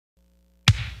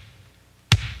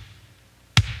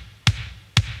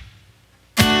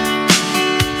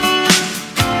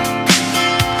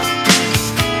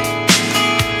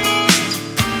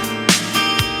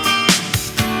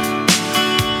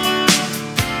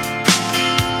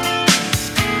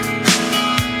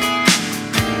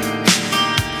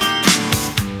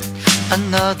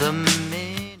another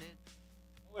minute.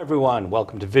 Hello everyone,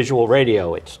 welcome to Visual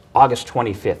Radio. It's August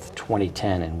 25th,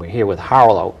 2010, and we're here with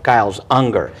Harlow Giles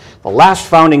Unger, the last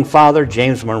founding father,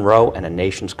 James Monroe, and a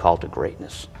nation's call to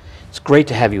greatness. It's great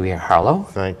to have you here, Harlow.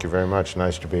 Thank you very much.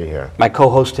 Nice to be here. My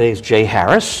co-host today is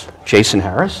Jason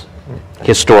Harris,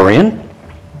 historian.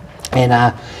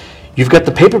 And you've got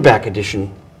the paperback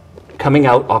edition coming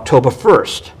out October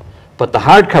 1st, but the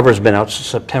hardcover's been out since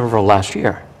September of last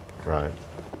year. Right.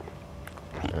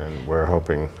 And we're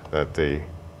hoping that the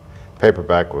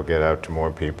paperback will get out to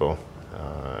more people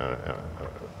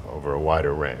over a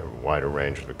wider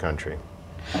range of the country.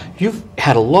 You've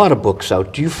had a lot of books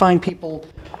out. Do you find people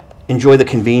enjoy the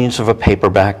convenience of a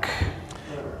paperback?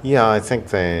 Yeah, I think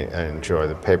they enjoy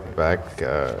the paperback.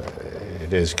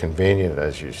 It is convenient,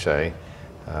 as you say.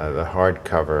 The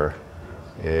hardcover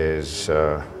is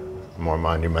more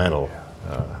monumental,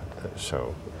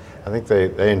 so I think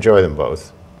they enjoy them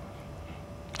both.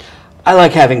 I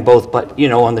like having both, but you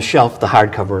know, on the shelf, the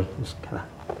hardcover is kind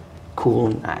of cool.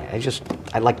 And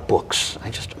I like books.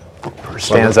 I just a book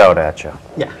person. Stands out at you.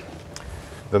 Yeah.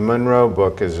 The Monroe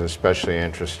book is especially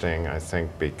interesting, I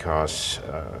think, because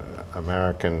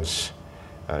Americans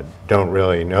don't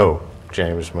really know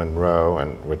James Monroe,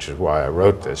 and which is why I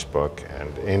wrote this book.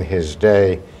 And in his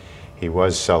day, he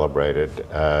was celebrated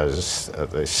as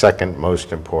the second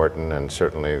most important and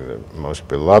certainly the most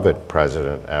beloved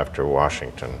president after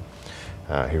Washington.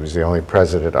 He was the only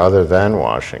president other than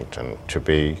Washington to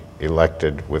be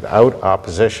elected without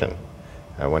opposition.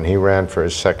 When he ran for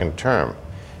his second term,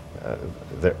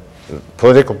 the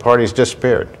political parties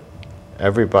disappeared.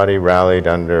 Everybody rallied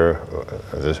under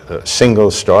the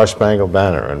single Star-Spangled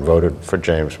Banner and voted for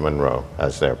James Monroe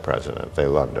as their president. They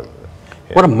loved him.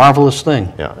 What a marvelous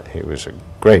thing. Yeah, he was a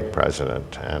great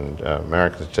president, and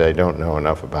Americans today don't know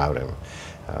enough about him.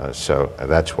 So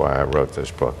that's why I wrote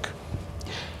this book.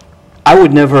 I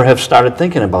would never have started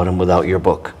thinking about him without your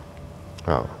book.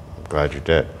 Oh, I'm glad you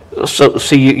did. So,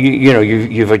 see,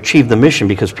 you've achieved the mission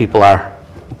because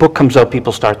book comes out,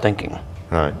 people start thinking.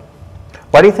 Right.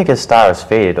 Why do you think his star has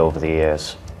faded over the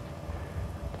years?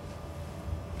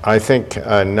 I think,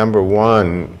 number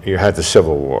one, you had the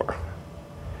Civil War,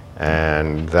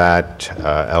 and that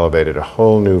elevated a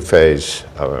whole new phase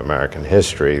of American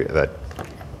history that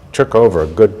took over a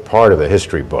good part of the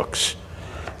history books.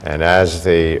 And as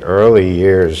the early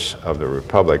years of the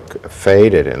Republic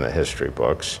faded in the history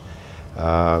books,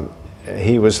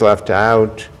 he was left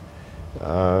out,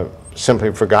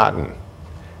 simply forgotten.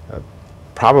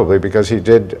 Probably because he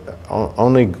did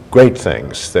only great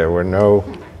things. There were no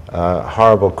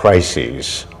horrible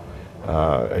crises.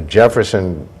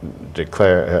 Jefferson,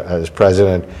 as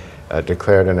president,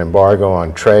 declared an embargo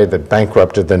on trade that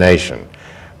bankrupted the nation.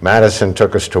 Madison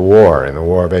took us to war in the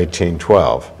War of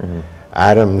 1812. Mm-hmm.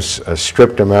 Adams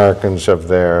stripped Americans of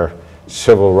their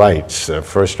civil rights, their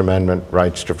First Amendment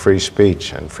rights to free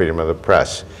speech and freedom of the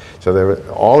press. So there were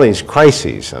all these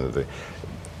crises. And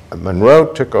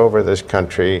Monroe took over this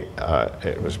country.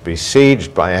 It was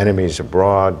besieged by enemies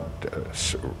abroad,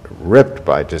 ripped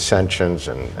by dissensions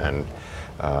and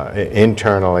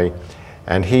internally.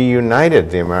 And he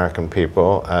united the American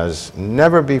people as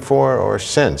never before or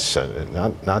since,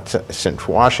 not since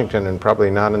Washington, and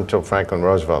probably not until Franklin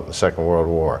Roosevelt in the Second World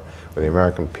War, were the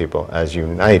American people as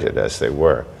united as they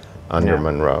were under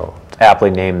Monroe. Aptly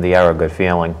named the era Good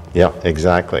Feeling. Yeah,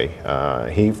 exactly.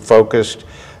 He focused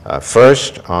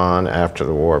first on, after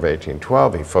the War of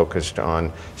 1812, he focused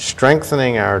on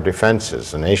strengthening our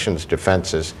defenses, the nation's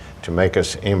defenses, to make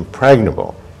us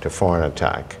impregnable to foreign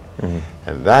attack. Mm-hmm.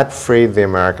 And that freed the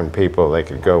American people. They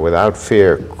could go without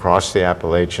fear across the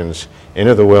Appalachians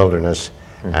into the wilderness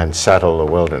and settle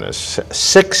the wilderness.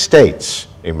 6 states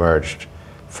emerged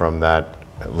from that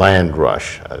land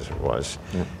rush, as it was.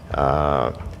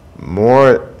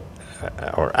 More,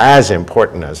 or as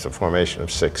important as the formation of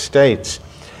 6 states,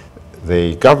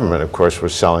 the government, of course,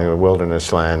 was selling the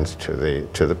wilderness lands to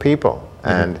the people.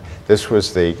 And this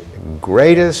was the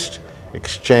greatest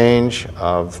exchange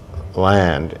of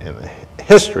land in the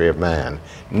history of man.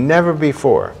 Never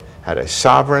before had a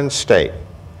sovereign state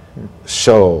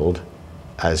sold,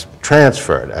 as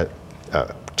transferred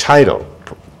a title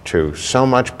to so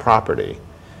much property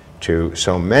to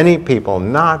so many people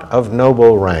not of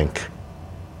noble rank.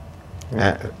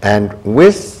 And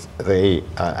with the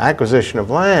acquisition of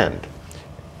land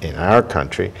in our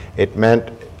country, it meant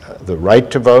the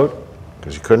right to vote,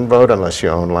 because you couldn't vote unless you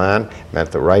owned land. It meant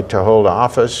the right to hold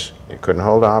office. You couldn't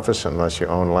hold office unless you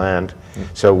owned land.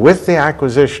 So with the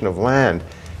acquisition of land,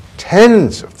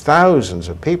 tens of thousands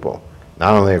of people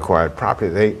not only acquired property,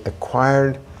 they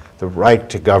acquired the right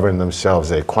to govern themselves.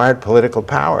 They acquired political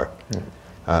power.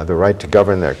 the right to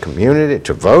govern their community,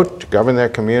 to vote, to govern their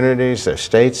communities, their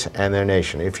states, and their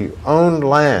nation. If you owned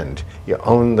land, you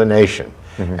owned the nation.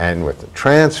 And with the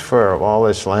transfer of all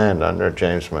this land under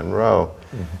James Monroe,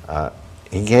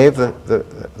 he gave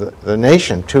the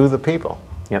nation to the people.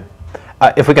 Yep.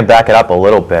 If we can back it up a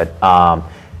little bit,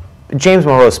 James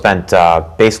Monroe spent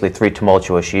basically 3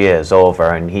 tumultuous years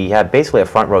over, and he had basically a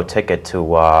front row ticket to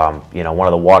you know, one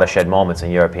of the watershed moments in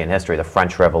European history, the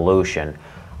French Revolution.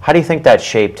 How do you think that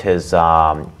shaped his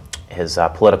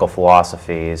political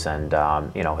philosophies and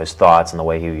you know, his thoughts and the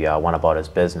way he went about his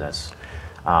business?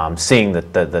 Seeing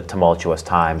the tumultuous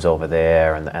times over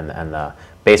there and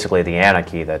basically the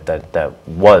anarchy that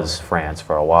was France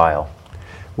for a while.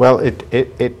 Well,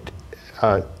 it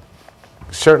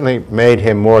certainly made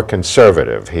him more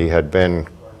conservative. He had been,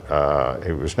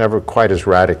 he was never quite as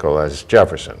radical as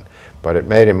Jefferson, but it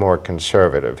made him more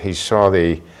conservative. He saw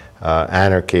the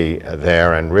anarchy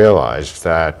there and realized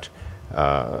that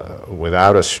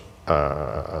without a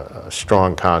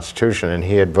strong Constitution, and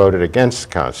he had voted against the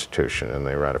Constitution in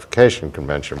the Ratification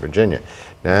Convention of Virginia.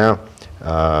 Now,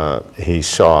 he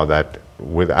saw that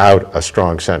without a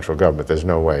strong central government, there's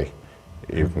no way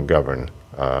you can govern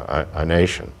a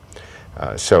nation.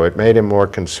 So it made him more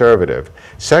conservative.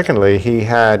 Secondly, he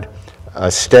had a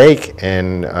stake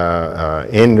in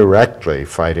indirectly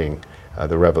fighting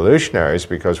the revolutionaries,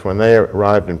 because when they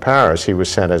arrived in Paris, he was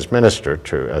sent as minister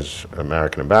as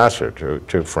American ambassador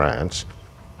to France.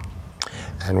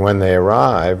 And when they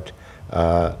arrived,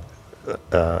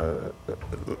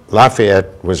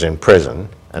 Lafayette was in prison,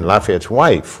 and Lafayette's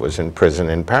wife was in prison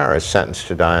in Paris, sentenced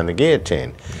to die on the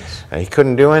guillotine. Yes. And he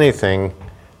couldn't do anything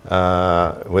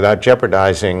without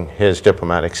jeopardizing his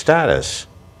diplomatic status.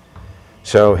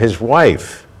 So his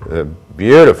wife, the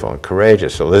beautiful and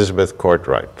courageous Elizabeth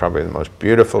Cartwright, probably the most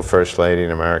beautiful first lady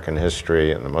in American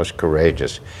history and the most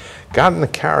courageous, got in the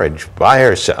carriage by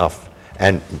herself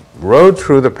and rode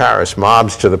through the Paris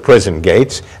mobs to the prison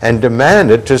gates and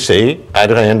demanded to see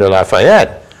Adrien de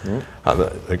Lafayette.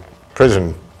 The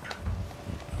prison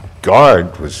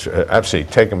guard was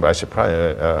absolutely taken by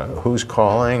surprise. Who's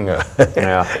calling?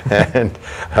 And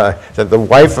the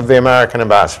wife of the American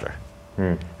ambassador.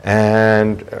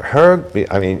 And her,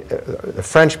 I mean, the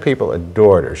French people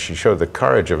adored her. She showed the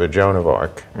courage of a Joan of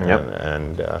Arc.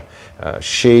 And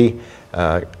she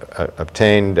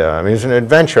obtained, I mean, it was an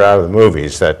adventure out of the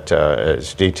movies that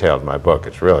is detailed in my book.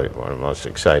 It's really one of the most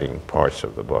exciting parts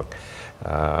of the book.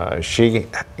 She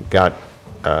got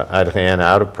Adrien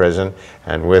out of prison,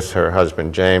 and with her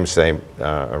husband James, they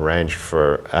arranged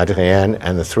for Adrien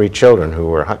and the 3 children who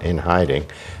were in hiding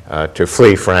to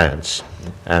flee France.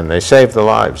 And they saved the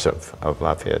lives of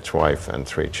Lafayette's wife and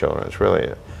 3 children. It's really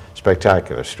a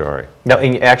spectacular story. Now,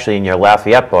 actually, in your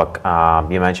Lafayette book,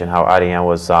 you mentioned how Adrien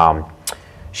was,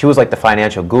 she was like the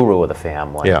financial guru of the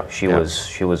family. Yeah, she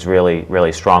was really,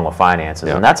 really strong with finances,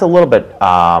 and that's a little bit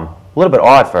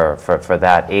odd for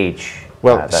that age.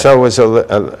 Well, so was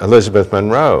Elizabeth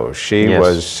Monroe. She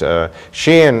was,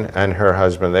 she and her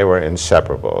husband, they were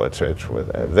inseparable. It's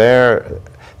with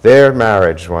their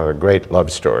marriage is one of the great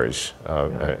love stories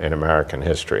in American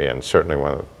history, and certainly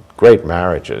one of the great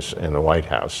marriages in the White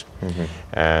House.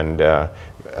 And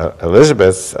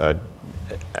Elizabeth,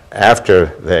 after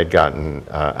they had gotten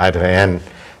Adrien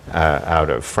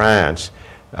out of France,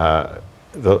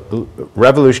 the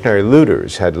revolutionary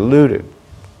looters had looted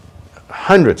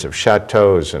hundreds of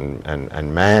chateaus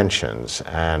and mansions,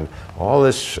 and all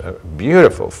this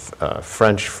beautiful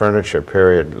French furniture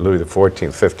period, Louis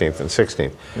XIV, XV, and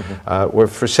XVI, were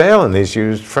for sale in these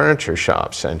used furniture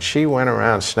shops. And she went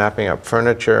around snapping up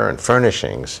furniture and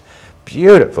furnishings,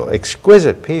 beautiful,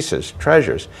 exquisite pieces,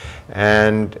 treasures.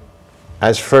 And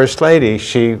as First Lady,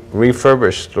 she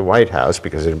refurbished the White House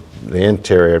because the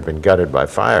interior had been gutted by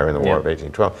fire in the War of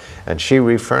 1812, and she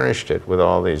refurnished it with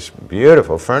all these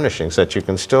beautiful furnishings that you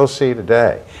can still see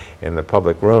today in the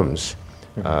public rooms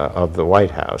of the White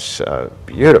House.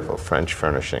 Beautiful French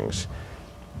furnishings.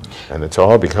 And it's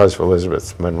all because of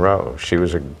Elizabeth Monroe. She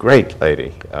was a great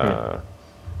lady. Do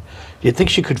you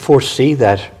think she could foresee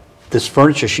that this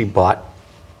furniture she bought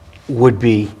would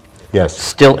be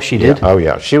still, she did? Oh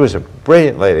yeah, she was a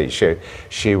brilliant lady.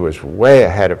 She was way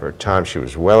ahead of her time. She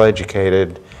was well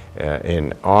educated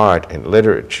in art, in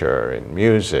literature, in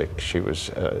music. She was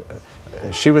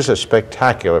a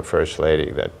spectacular First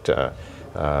Lady that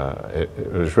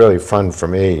it was really fun for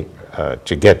me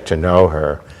to get to know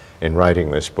her in writing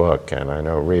this book, and I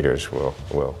know readers will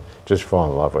just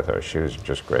fall in love with her. She was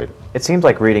just great. It seems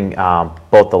like reading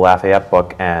both the Lafayette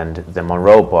book and the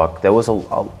Monroe book, there was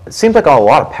it seemed like a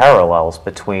lot of parallels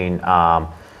between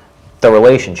the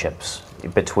relationships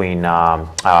between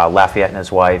Lafayette and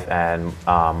his wife and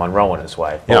Monroe and his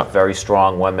wife. Both very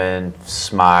strong women,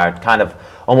 smart, kind of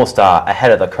almost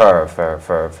ahead of the curve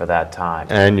for that time.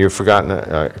 And you've forgotten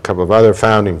a couple of other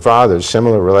founding fathers,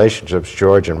 similar relationships,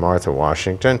 George and Martha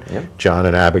Washington, John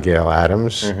and Abigail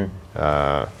Adams.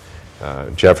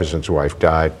 Jefferson's wife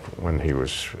died when he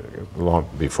was, long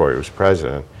before he was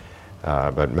president,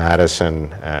 but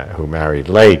Madison, who married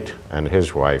late, and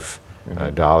his wife,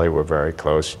 Dolly, were very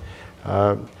close.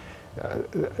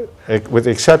 With the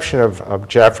exception of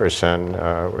Jefferson,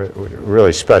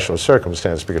 really special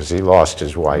circumstance because he lost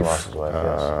his wife.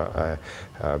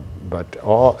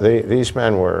 But these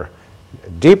men were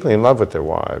deeply in love with their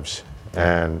wives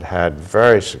and had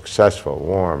very successful,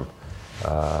 warm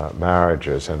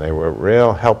marriages, and they were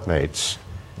real helpmates.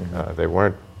 They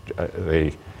weren't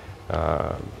the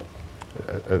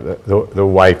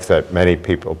wife that many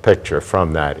people picture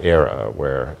from that era,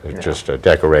 where it's just a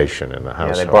decoration in the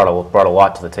household. Yeah, they brought a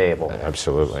lot to the table.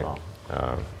 Absolutely.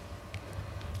 So.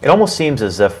 It almost seems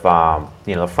as if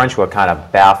the French were kind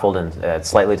of baffled and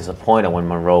slightly disappointed when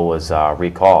Monroe was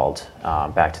recalled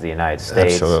back to the United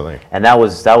States. Absolutely. And that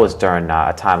was during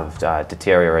a time of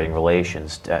deteriorating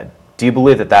relations. Do you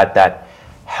believe that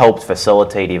helped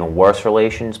facilitate even worse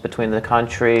relations between the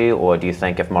country, or do you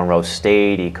think if Monroe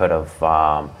stayed, he could have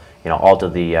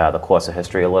altered the course of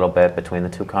history a little bit between the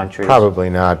two countries? Probably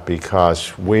not,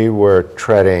 because we were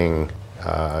treading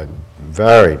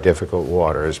very difficult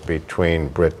waters between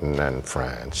Britain and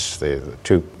France, the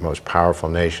two most powerful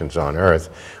nations on earth.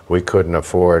 We couldn't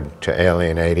afford to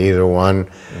alienate either one,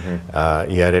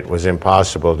 yet it was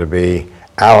impossible to be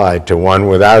allied to one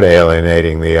without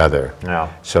alienating the other. Yeah.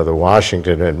 So the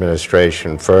Washington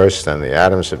administration first and the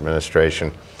Adams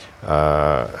administration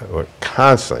were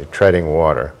constantly treading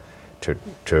water to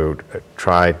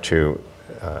try to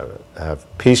have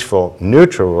peaceful,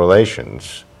 neutral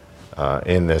relations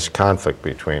in this conflict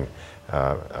between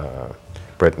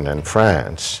Britain and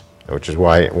France, which is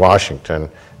why Washington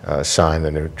signed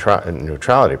the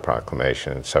Neutrality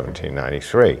Proclamation in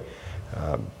 1793.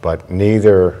 But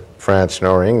neither France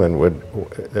nor England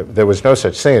there was no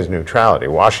such thing as neutrality.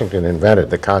 Washington invented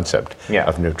the concept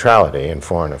of neutrality in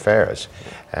foreign affairs.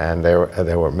 And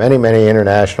there were many, many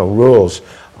international rules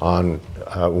on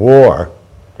war,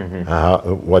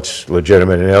 what's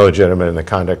legitimate and illegitimate in the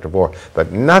conduct of war,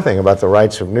 but nothing about the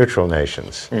rights of neutral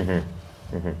nations.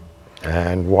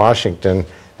 And Washington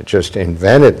just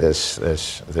invented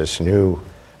this new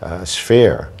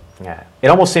sphere. Yeah. It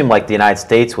almost seemed like the United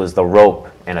States was the rope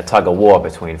in a tug of war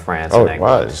between France and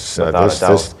England. It was.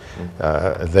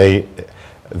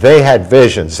 They had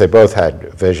visions, they both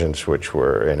had visions which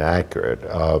were inaccurate,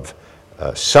 of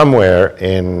somewhere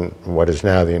in what is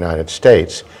now the United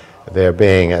States, there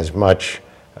being as much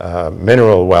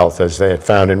mineral wealth as they had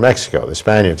found in Mexico. The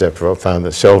Spaniards, after all, found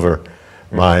the silver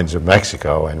mines of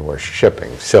Mexico and were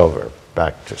shipping silver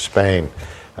back to Spain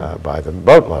by the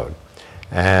boatload.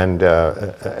 And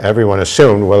everyone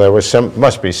assumed, well, there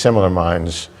must be similar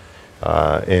mines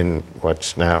in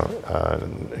what's now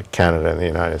Canada and the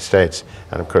United States.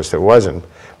 And of course there wasn't,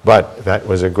 but that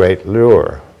was a great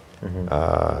lure.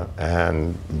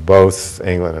 And both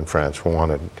England and France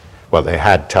wanted, well, they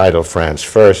had title France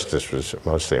first. This was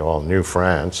mostly all New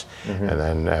France. And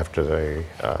then after the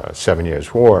 7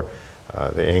 Years' War,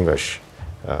 the English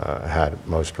had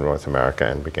most of North America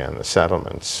and began the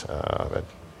settlements of it.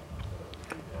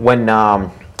 When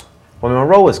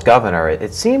Monroe was governor,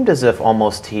 it seemed as if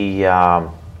almost he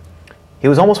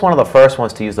was almost one of the first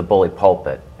ones to use the bully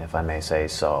pulpit, if I may say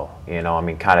so. You know, I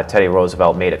mean, kind of Teddy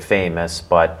Roosevelt made it famous,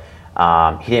 but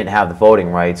he didn't have the voting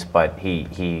rights, but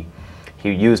he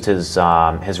used his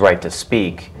right to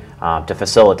speak to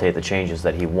facilitate the changes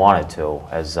that he wanted to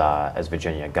as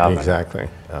Virginia governor. Exactly.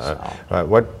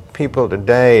 What people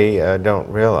today don't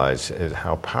realize is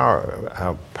how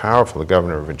powerful the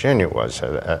governor of Virginia was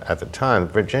at the time.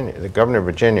 The governor of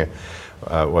Virginia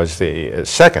was the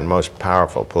second most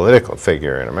powerful political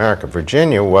figure in America.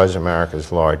 Virginia was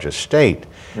America's largest state.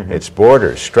 Its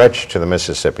borders stretched to the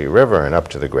Mississippi River and up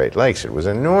to the Great Lakes. It was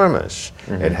enormous.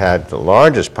 It had the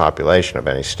largest population of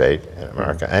any state in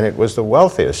America, and it was the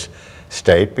wealthiest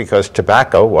state because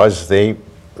tobacco was the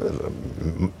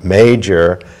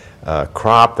major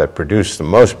crop that produced the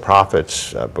most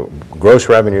profits, gross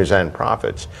revenues and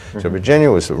profits. So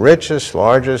Virginia was the richest,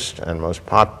 largest, and most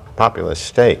populous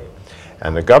state.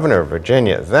 And the governor of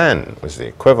Virginia then was the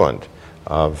equivalent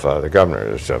of the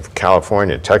governors of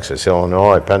California, Texas,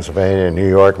 Illinois, Pennsylvania, New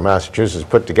York, Massachusetts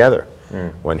put together.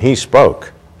 When he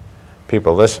spoke,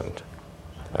 people listened.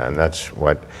 And that's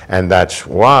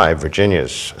why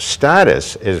Virginia's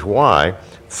status is why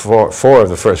four of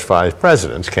the first 5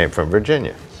 presidents came from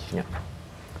Virginia. Yeah.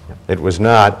 It was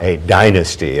not a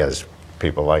dynasty, as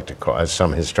people like to call, as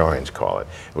some historians call it.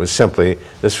 It was simply,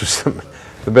 this was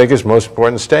the biggest, most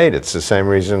important state. It's the same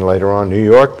reason later on New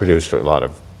York produced a lot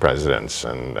of presidents,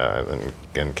 and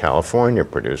California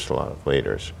produced a lot of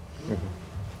leaders.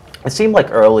 Mm-hmm. It seemed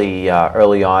like early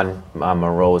on,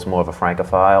 Monroe was more of a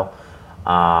Francophile,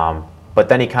 but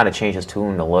then he kind of changed his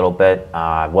tune a little bit.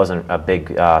 Wasn't a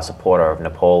big supporter of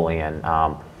Napoleon.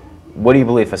 What do you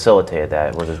believe facilitated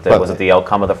that? Was it the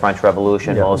outcome of the French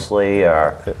Revolution mostly,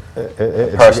 or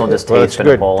personal distaste for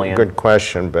Napoleon? Good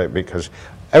question, but because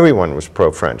everyone was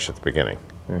pro-French at the beginning,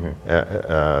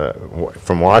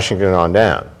 from Washington on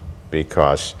down,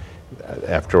 because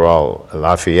after all,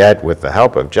 Lafayette, with the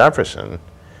help of Jefferson,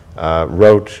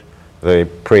 wrote the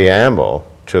preamble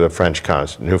to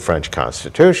the new French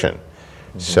Constitution.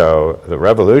 So the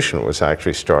revolution was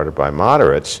actually started by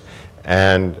moderates,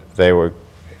 and they were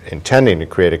intending to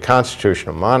create a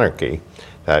constitutional monarchy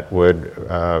that would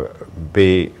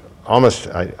be almost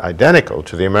identical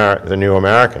to the new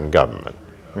American government.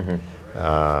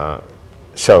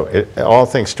 So all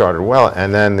things started well,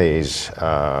 and then these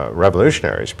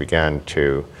revolutionaries began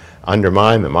to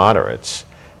undermine the moderates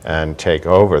and take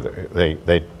over.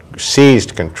 They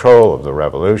seized control of the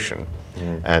revolution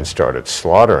and started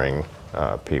slaughtering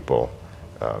people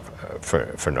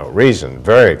for no reason.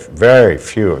 Very, very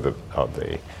few of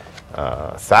the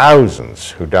thousands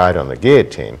who died on the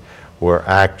guillotine were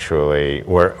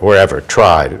ever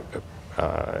tried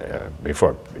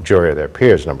before a jury of their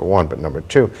peers, number one, but number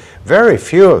two, very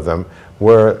few of them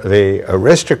were the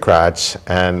aristocrats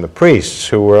and the priests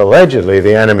who were allegedly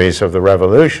the enemies of the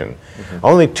revolution.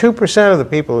 Only 2% of the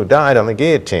people who died on the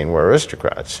guillotine were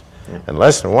aristocrats, and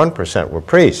less than 1% were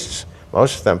priests.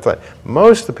 Most of them fled.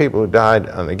 Most of the people who died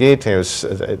on the guillotine,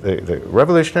 the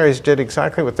revolutionaries did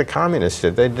exactly what the communists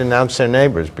did. They denounced their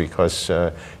neighbors because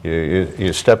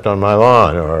you stepped on my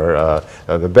lawn, or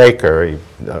the baker, he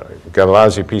got a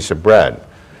lousy piece of bread.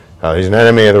 He's an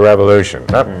enemy of the revolution.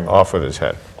 Off with his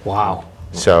head. Wow.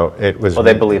 So it was. Well,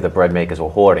 they believed the bread makers were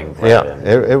hoarding bread.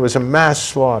 Yeah, it was a mass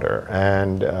slaughter.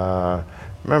 And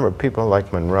remember, people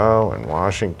like Monroe and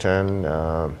Washington,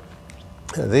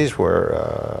 these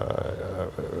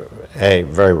were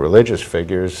very religious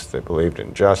figures. They believed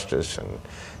in justice,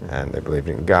 and they believed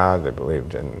in God. They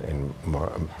believed in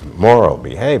moral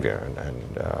behavior,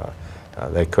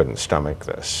 and they couldn't stomach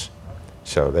this.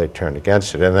 So they turned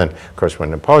against it. And then, of course, when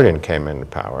Napoleon came into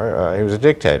power, he was a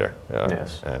dictator.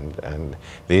 Yes. And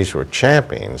these were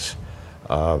champions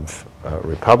of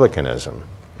republicanism.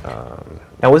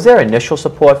 Now, was there initial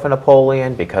support for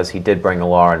Napoleon because he did bring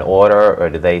law and order, or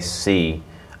did they see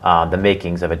the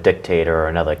makings of a dictator or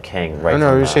another king right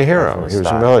No, he was a hero. He was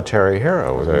a military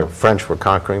hero. The French were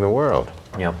conquering the world.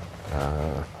 Yep.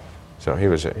 So he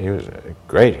was a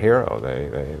great hero.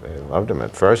 They loved him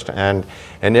at first. And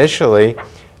initially,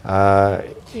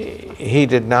 he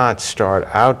did not start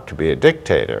out to be a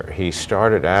dictator. He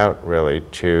started out really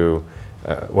to,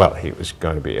 well, he was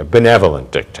going to be a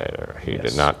benevolent dictator. He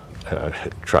did not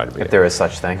try to be. If there is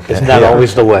such thing. Isn't that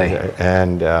always the way?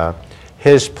 And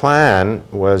his plan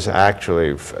was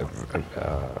actually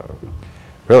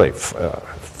really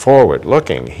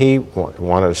forward-looking. He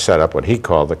wanted to set up what he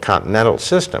called the continental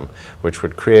system, which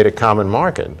would create a common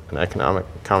market,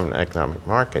 common economic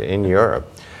market in Europe,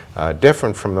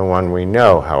 different from the one we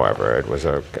know. However, it was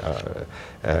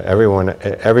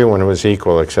everyone was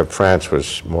equal except France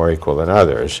was more equal than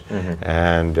others,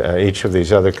 and each of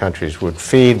these other countries would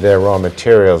feed their raw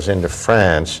materials into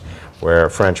France, where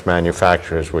French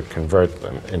manufacturers would convert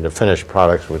them into finished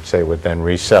products, which they would then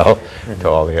resell to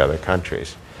all the other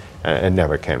countries. And it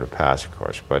never came to pass, of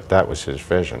course, but that was his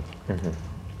vision.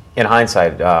 In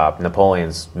hindsight,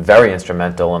 Napoleon's very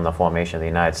instrumental in the formation of the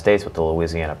United States with the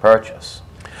Louisiana Purchase.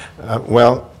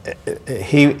 Well,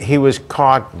 he was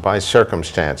caught by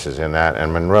circumstances in that,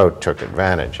 and Monroe took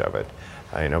advantage of it.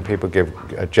 You know, people give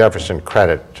Jefferson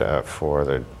credit for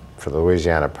the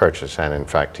Louisiana Purchase, and in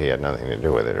fact, he had nothing to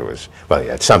do with it. Well, he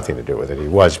had something to do with it. He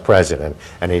was president,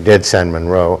 and he did send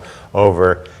Monroe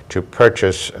over to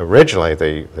purchase.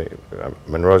 Originally,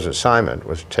 Monroe's assignment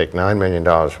was to take $9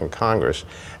 million from Congress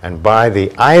and buy the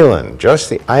island, just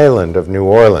the island of New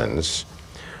Orleans,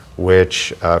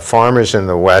 which farmers in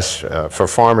the West, for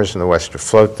farmers in the West to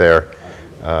float their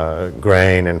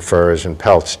grain and furs and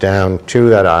pelts down to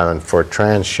that island for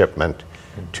transshipment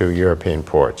to European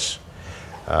ports.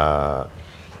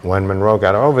 When Monroe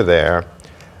got over there,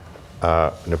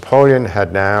 Napoleon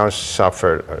had now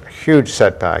suffered a huge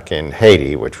setback in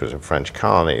Haiti, which was a French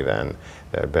colony then.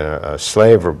 There had been a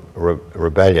slave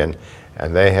rebellion,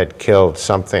 and they had killed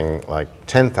something like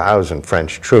 10,000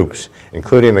 French troops,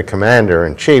 including the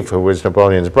commander-in-chief, who was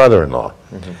Napoleon's brother-in-law.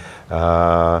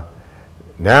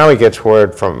 Now he gets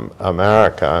word from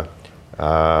America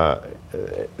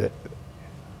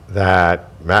that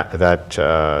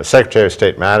Secretary of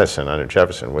State Madison under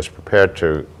Jefferson was prepared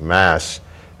to mass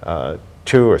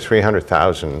 200,000 or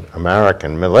 300,000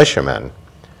 American militiamen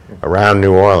around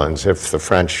New Orleans if the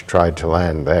French tried to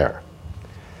land there.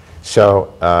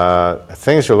 So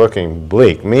things are looking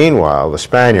bleak. Meanwhile, the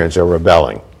Spaniards are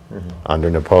rebelling under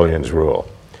Napoleon's rule.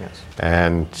 Yes.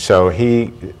 And so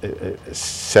he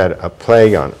set a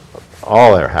plague on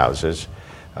all their houses.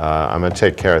 I'm going to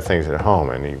take care of things at home.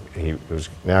 And he was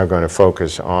now going to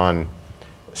focus on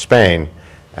Spain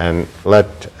and let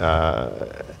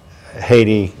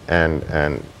Haiti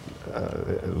and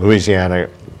Louisiana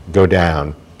go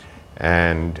down.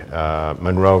 And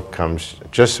Monroe comes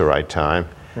just the right time.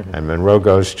 And Monroe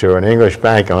goes to an English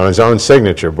bank on his own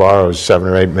signature, borrows $7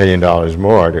 or $8 million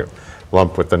more to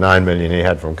lump with the $9 million he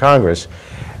had from Congress,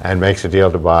 and makes a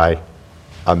deal to buy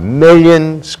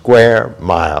 1,000,000 square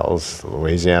miles.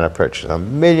 Louisiana purchased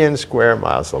 1,000,000 square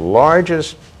miles, the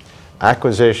largest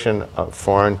acquisition of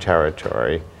foreign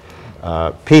territory,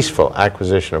 peaceful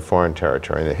acquisition of foreign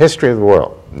territory in the history of the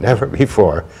world. Never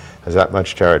before has that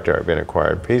much territory been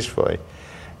acquired peacefully.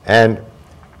 And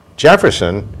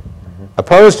Jefferson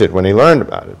opposed it when he learned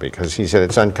about it, because he said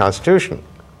it's unconstitutional.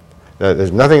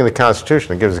 There's nothing in the Constitution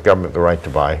that gives the government the right to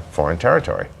buy foreign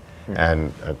territory.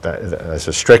 And as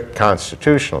a strict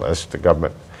constitutionalist, the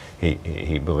government,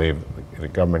 he believed the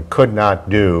government could not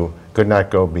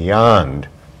go beyond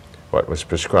what was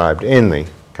prescribed in the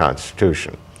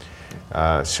Constitution.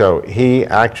 So he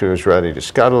actually was ready to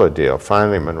scuttle a deal.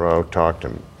 Finally, Monroe talked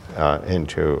him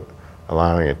into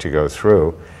allowing it to go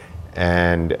through.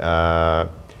 And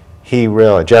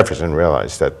Jefferson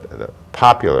realized that the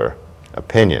popular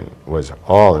opinion was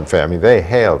all in favor. I mean, they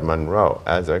hailed Monroe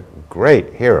as a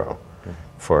great hero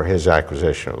for his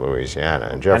acquisition of Louisiana.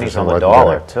 And Jefferson pennies on the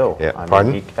dollar, too. Yeah.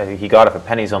 Pardon? He got it for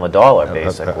pennies on the dollar,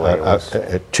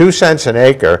 basically. 2 cents an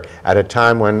acre at a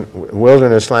time when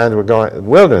wilderness land was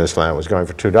going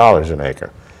for $2 an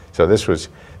acre. So this was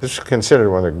considered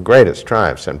one of the greatest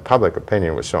triumphs, and public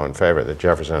opinion was so in favor that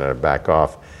Jefferson had to back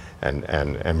off and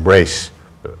embrace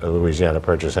the Louisiana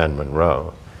Purchase and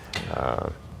Monroe.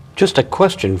 Just a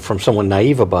question from someone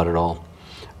naive about it all.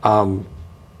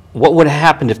 What would have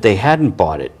happened if they hadn't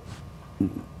bought it?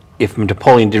 If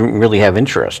Napoleon didn't really have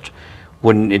interest,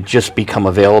 wouldn't it just become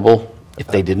available if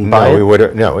they didn't buy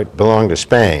it? No, it belonged to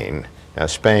Spain. Now,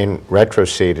 Spain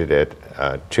retroceded it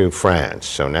to France,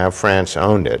 so now France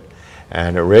owned it.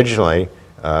 And originally,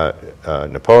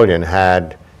 Napoleon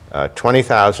had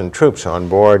 20,000 troops on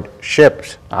board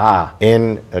ships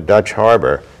in a Dutch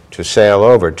harbor to sail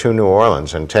over to New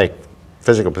Orleans and take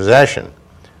physical possession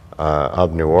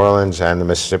of New Orleans and the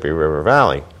Mississippi River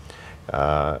Valley.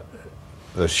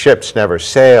 The ships never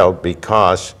sailed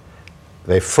because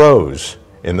they froze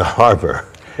in the harbor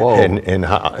in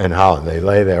Holland. They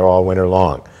lay there all winter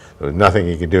long. There was nothing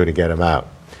you could do to get them out.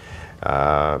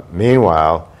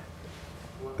 Meanwhile,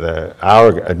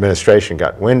 our administration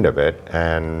got wind of it,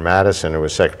 and Madison, who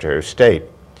was Secretary of State,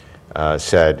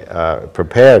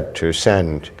 prepared to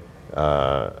send,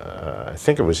 I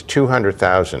think it was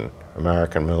 200,000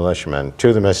 American militiamen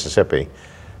to the Mississippi,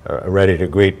 ready to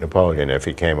greet Napoleon if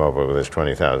he came over with his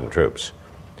 20,000 troops.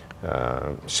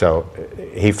 So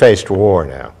he faced war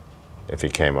now if he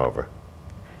came over,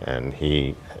 and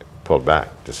he pulled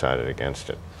back, decided against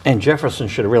it. And Jefferson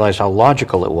should have realized how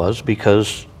logical it was,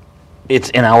 because it's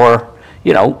in our,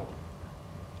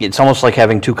 it's almost like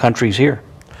having two countries here.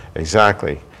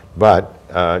 Exactly.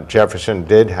 But Jefferson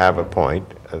did have a point.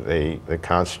 The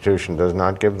Constitution does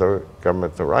not give the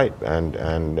government the right, and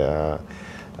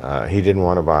he didn't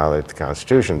want to violate the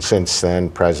Constitution. Since then,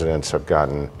 presidents have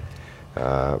gotten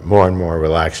more and more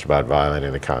relaxed about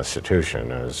violating the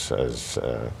Constitution, as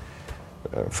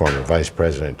former Vice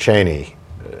President Cheney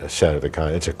said of the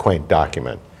Constitution. It's a quaint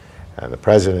document, and the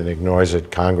president ignores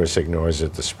it, Congress ignores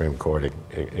it, the Supreme Court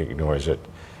ignores it.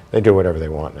 They do whatever they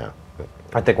want now.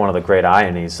 I think one of the great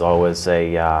ironies, though, is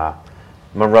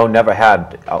Monroe never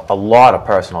had a lot of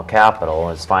personal capital.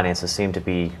 His finances seem to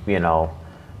be,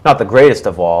 not the greatest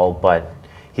of all, but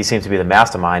he seems to be the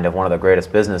mastermind of one of the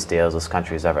greatest business deals this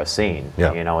country's ever seen.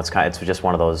 Yeah. It's just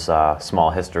one of those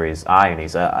small history's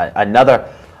ironies.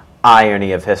 Another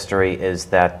irony of history is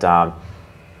that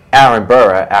Aaron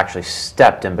Burr actually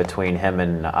stepped in between him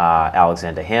and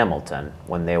Alexander Hamilton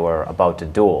when they were about to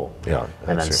duel. Yeah, and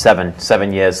then that's it.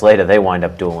 seven years later, they wind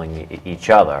up dueling each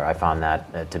other. I found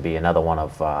that to be another one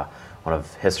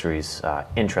of history's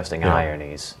interesting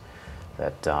ironies.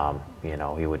 That you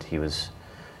know, he was,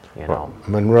 you know.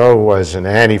 Monroe was an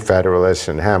anti-federalist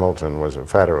and Hamilton was a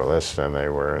federalist, and they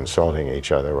were insulting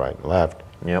each other right and left.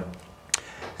 Yep.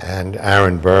 And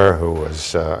Aaron Burr, who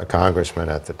was a congressman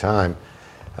at the time,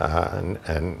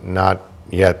 and not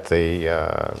yet the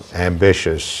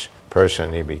ambitious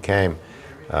person he became,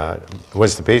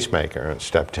 was the peacemaker and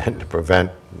stepped in to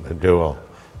prevent the duel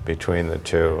between the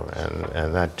two.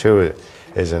 And that too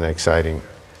is an exciting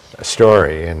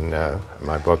story in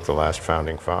my book, The Last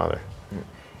Founding Father.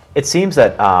 It seems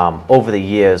that over the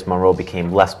years, Monroe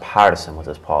became less partisan with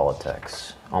his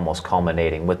politics, almost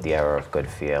culminating with the era of good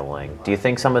feeling. Do you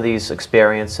think some of these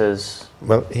experiences...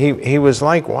 Well, he was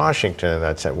like Washington in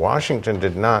that sense. Washington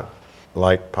did not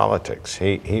like politics.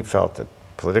 He felt that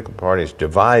political parties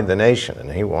divide the nation,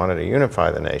 and he wanted to unify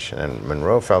the nation, and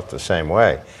Monroe felt the same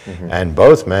way. And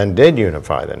both men did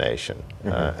unify the nation.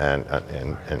 And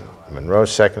in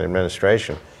Monroe's second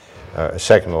administration,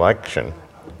 second election,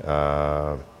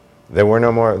 there were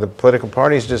no more, the political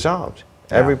parties dissolved.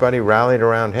 Everybody rallied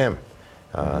around him.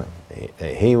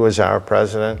 He was our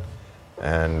president,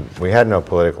 and we had no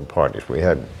political parties. We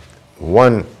had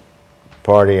one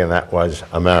party, and that was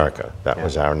America. That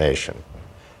was our nation.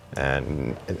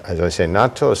 And as I say,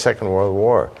 not till the Second World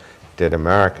War did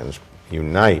Americans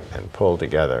unite and pull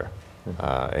together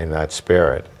in that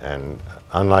spirit. And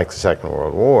unlike the Second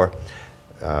World War,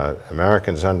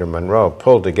 Americans under Monroe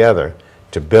pulled together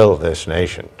to build this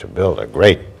nation, to build a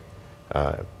great,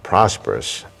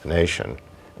 prosperous nation.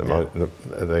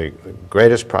 The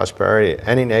greatest prosperity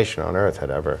any nation on earth had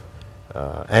ever,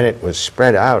 and it was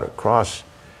spread out across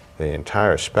the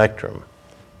entire spectrum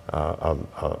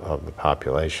of the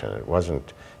population. It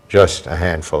wasn't just a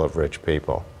handful of rich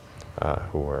people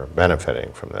who were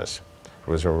benefiting from this. It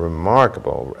was a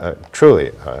remarkable,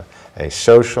 truly a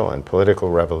social and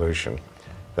political revolution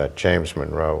that James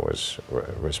Monroe was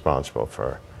responsible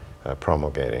for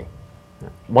promulgating.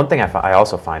 One thing I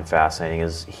also find fascinating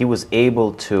is he was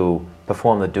able to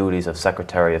perform the duties of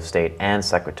Secretary of State and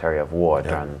Secretary of War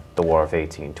during the War of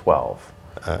 1812.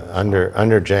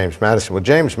 Under James Madison. Well,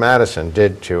 James Madison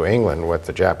did to England what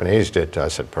the Japanese did to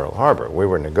us at Pearl Harbor. We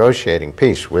were negotiating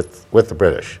peace with the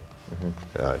British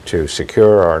to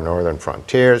secure our northern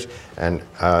frontiers, and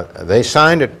they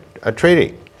signed a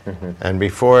treaty. And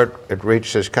before it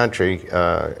reached this country,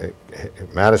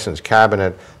 Madison's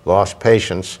cabinet lost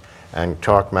patience and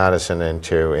talked Madison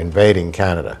into invading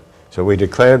Canada. So we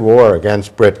declared war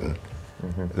against Britain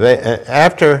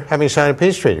after having signed a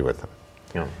peace treaty with them.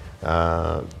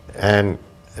 And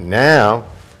now,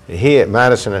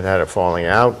 Madison had a falling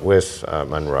out with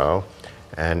Monroe,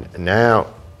 and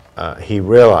now he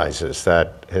realizes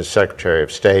that his Secretary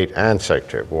of State and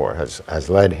Secretary of War has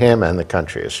led him and the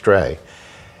country astray.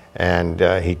 And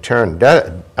he turned,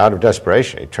 out of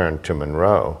desperation, he turned to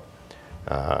Monroe,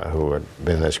 who had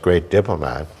been this great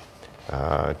diplomat,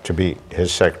 to be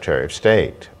his Secretary of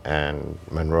State. And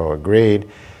Monroe agreed.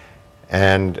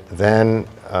 And then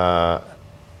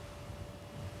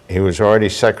he was already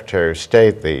Secretary of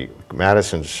State.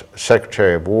 Madison's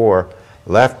Secretary of War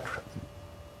left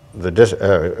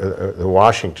the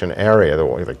Washington area,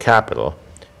 the capital,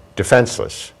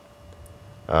 defenseless,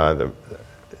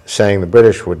 saying the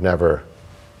British would never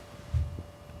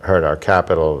hurt our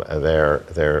capital.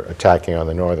 They're attacking on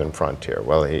the northern frontier.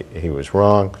 Well, he was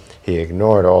wrong. He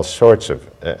ignored all sorts of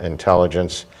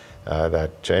intelligence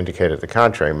that indicated the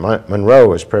contrary. Monroe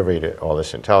was privy to all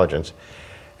this intelligence,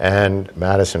 and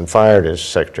Madison fired his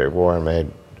Secretary of War and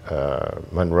made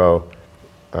Monroe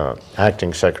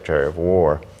acting Secretary of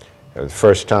War. It was the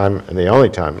first time and the only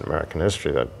time in American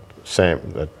history that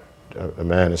a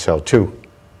man has held two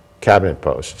cabinet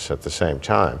posts at the same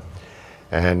time.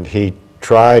 And he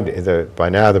tried, by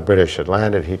now the British had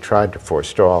landed, he tried to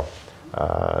forestall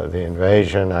the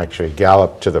invasion, actually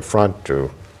galloped to the front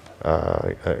to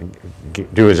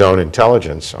do his own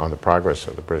intelligence on the progress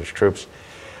of the British troops,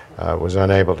 was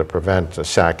unable to prevent the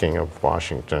sacking of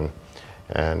Washington.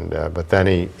 And, but then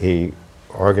he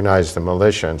organized the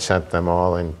militia and sent them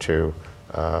all into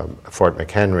Fort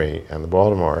McHenry and the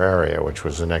Baltimore area, which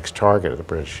was the next target of the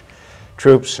British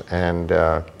troops. And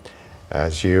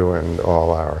as you and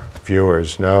all our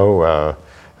viewers know,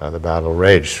 the battle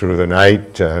raged through the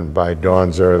night, and by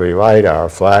dawn's early light, our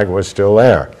flag was still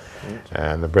there.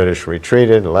 And the British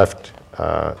retreated, left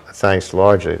thanks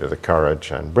largely to the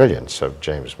courage and brilliance of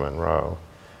James Monroe,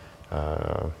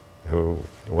 who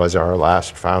was our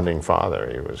last founding father.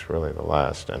 He was really the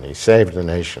last, and he saved the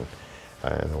nation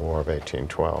in the War of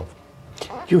 1812.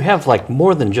 You have like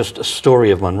more than just a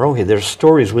story of Monroe here. There's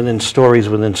stories within stories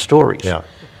within stories. Yeah.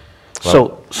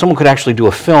 So someone could actually do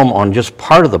a film on just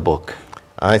part of the book.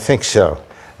 I think so.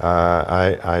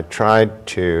 I tried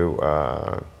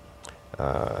to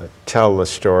tell the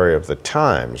story of the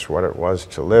times, what it was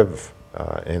to live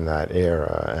in that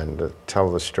era, and to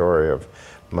tell the story of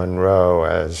Monroe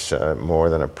as more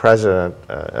than a president,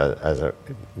 as a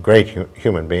great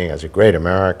human being, as a great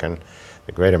American,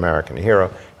 the great American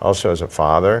hero, also as a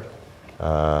father,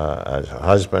 as a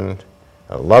husband,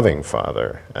 a loving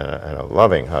father, and a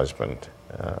loving husband,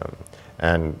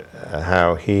 and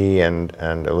how he and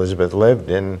Elizabeth lived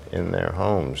in their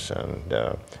homes, and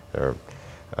there are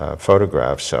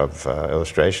photographs of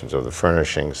illustrations of the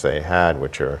furnishings they had,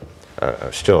 which are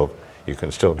still, you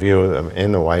can still view them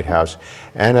in the White House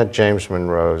and at James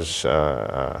Monroe's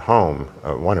home,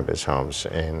 one of his homes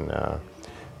in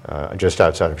just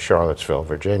outside of Charlottesville,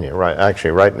 Virginia,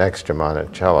 actually right next to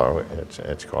Monticello.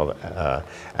 It's called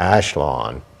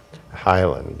Ashlawn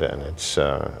Highland, and it's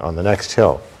on the next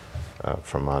hill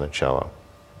from Monticello.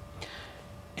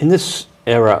 In this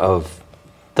era of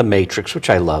The Matrix, which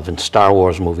I love, and Star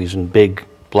Wars movies and big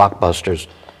blockbusters,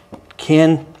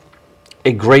 can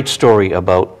a great story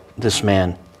about this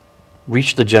man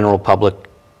reach the general public?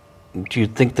 Do you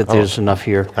think that there's enough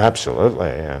here? Absolutely,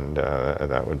 and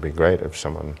that would be great if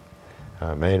someone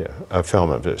made a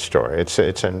film of this story. It's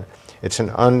a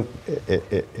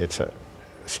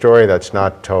story that's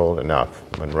not told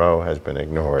enough. Monroe has been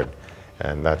ignored,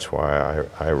 and that's why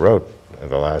I wrote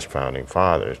The Last Founding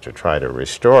Fathers, to try to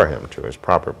restore him to his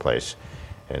proper place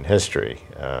in history.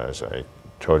 As I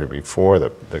told you before,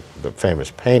 the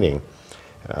famous painting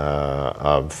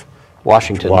of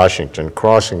Washington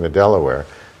crossing the Delaware,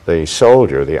 the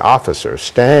soldier, the officer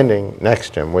standing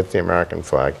next to him with the American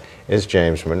flag is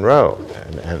James Monroe,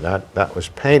 and that was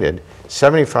painted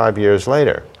 75 years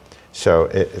later. So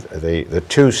the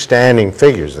two standing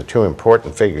figures, the two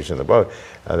important figures in the boat,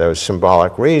 there was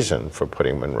symbolic reason for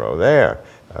putting Monroe there.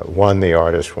 One, the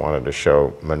artist wanted to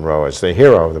show Monroe as the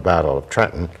hero of the Battle of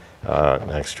Trenton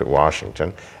next to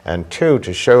Washington, and two,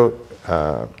 to show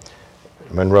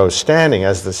Monroe standing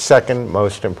as the second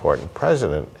most important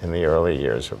president in the early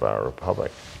years of our republic.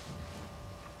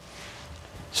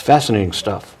 It's fascinating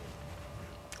stuff.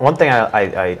 One thing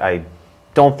I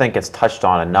don't think it's touched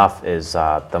on enough is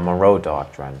the Monroe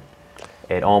Doctrine.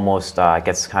 It almost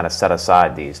gets kind of set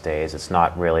aside these days. It's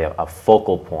not really a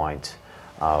focal point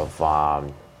of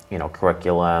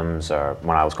curriculums, or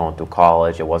when I was going through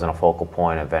college, it wasn't a focal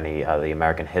point of any of the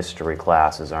American history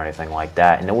classes or anything like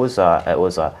that. And it was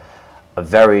a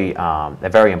very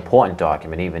important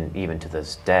document, even to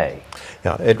this day.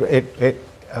 Yeah,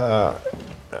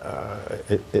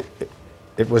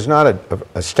 it was not a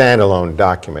standalone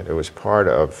document. It was part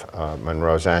of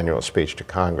Monroe's annual speech to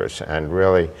Congress, and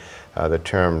really the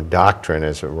term doctrine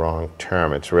is a wrong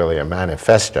term. It's really a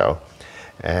manifesto,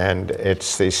 and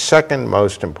it's the second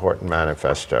most important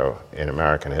manifesto in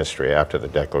American history after the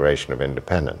Declaration of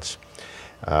Independence.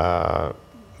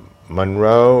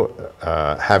 Monroe,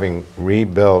 having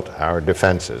rebuilt our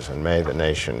defenses and made the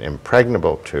nation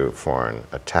impregnable to foreign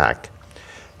attack,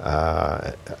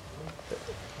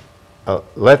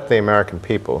 let the American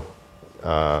people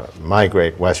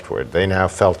migrate westward. They now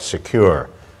felt secure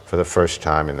for the first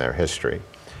time in their history.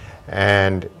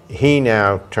 And he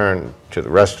now turned to the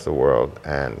rest of the world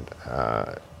and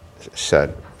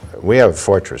said, we have a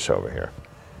fortress over here.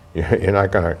 You're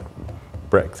not going to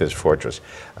break this fortress.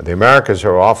 The Americas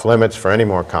are off limits for any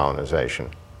more colonization.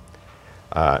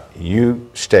 You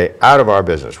stay out of our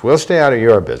business. We'll stay out of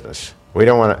your business. We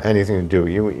don't want anything to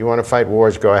do. You want to fight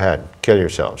wars, go ahead, kill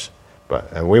yourselves.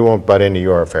 And we won't butt into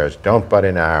your affairs. Don't butt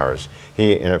into ours.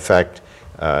 He, in effect,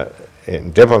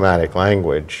 in diplomatic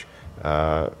language,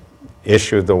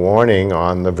 issued the warning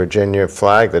on the Virginia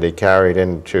flag that he carried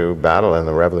into battle in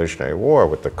the Revolutionary War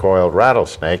with the coiled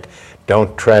rattlesnake,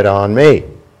 don't tread on me.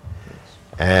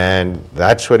 And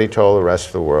that's what he told the rest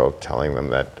of the world, telling them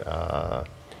that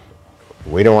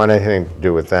we don't want anything to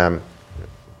do with them.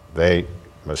 They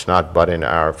must not butt into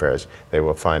our affairs. They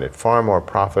will find it far more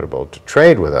profitable to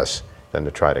trade with us than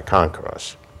to try to conquer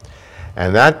us.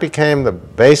 And that became the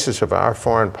basis of our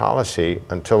foreign policy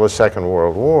until the Second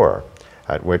World War,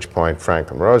 at which point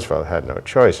Franklin Roosevelt had no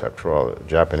choice. After all, the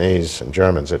Japanese and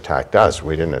Germans attacked us.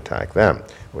 We didn't attack them.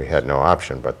 We had no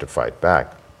option but to fight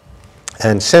back.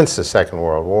 And since the Second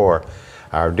World War,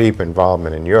 our deep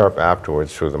involvement in Europe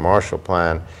afterwards through the Marshall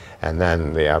Plan, and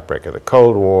then the outbreak of the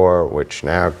Cold War, which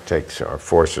now takes our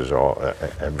forces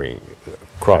every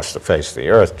across the face of the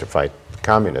earth to fight the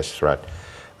communist threat,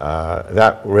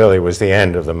 that really was the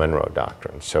end of the Monroe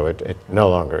Doctrine. So it no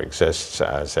longer exists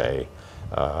as a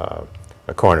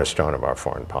cornerstone of our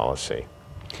foreign policy.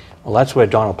 Well, that's where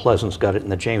Donald Pleasance got it in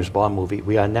the James Bond movie.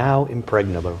 We are now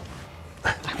impregnable.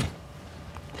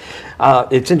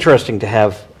 It's interesting to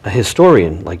have a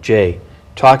historian like Jay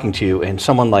talking to you and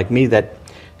someone like me that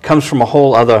comes from a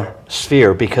whole other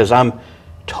sphere, because I'm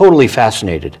totally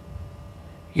fascinated.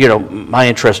 You know, my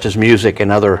interest is music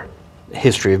and other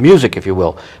history of music, if you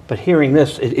will. But hearing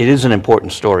this, it is an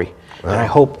important story. And I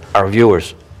hope our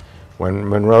viewers... When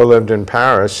Monroe lived in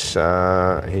Paris,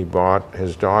 he bought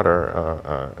his daughter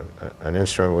an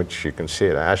instrument which you can see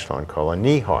at Ashland called a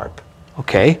knee harp.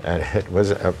 Okay. And it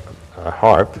was a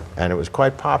harp, and it was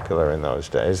quite popular in those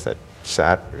days. That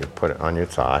you put it on your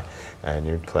thigh, and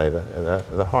you'd play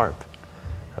the harp.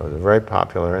 It was a very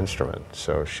popular instrument,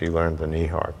 so she learned the knee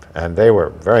harp. And they were a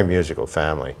very musical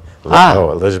family.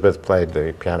 Elizabeth played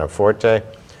the pianoforte,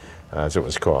 as it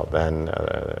was called. Then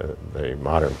the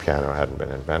modern piano hadn't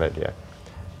been invented yet.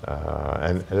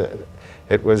 And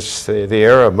it was the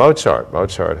era of Mozart.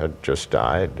 Mozart had just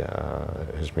died.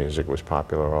 His music was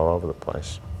popular all over the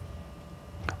place.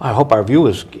 I hope our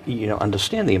viewers,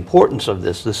 understand the importance of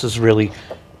this. This is really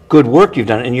good work you've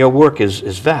done, and your work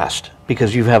is vast,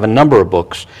 because you have a number of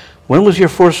books. When was your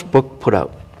first book put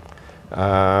out?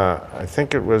 I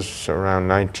think it was around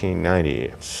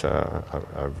 1990.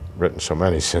 I've written so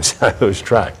many since I lose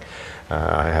track.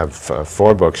 I have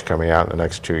 4 books coming out in the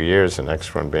next 2 years, the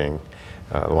next one being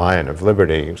Lion of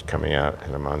Liberty, who's coming out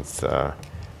in a month,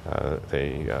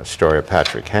 the story of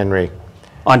Patrick Henry.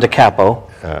 On Da Capo.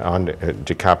 On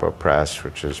Da Capo Press,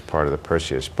 which is part of the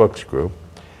Perseus Books group.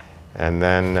 And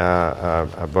then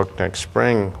a book next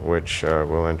spring, which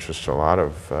will interest a lot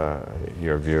of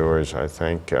your viewers, I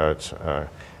think. It's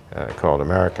called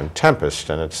American Tempest,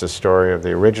 and it's the story of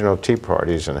the original Tea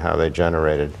Parties and how they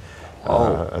generated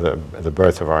the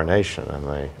birth of our nation and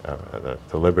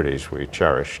the liberties we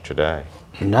cherish today.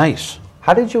 Nice.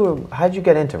 How did you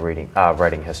get into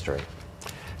writing history?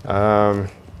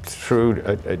 Through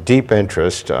a deep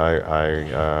interest.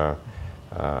 I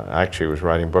actually was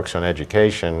writing books on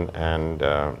education, and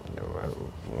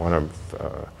one of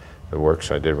the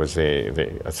works I did was a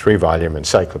 3-volume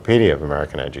encyclopedia of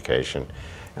American education.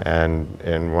 And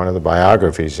in one of the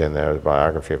biographies in there, the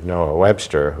biography of Noah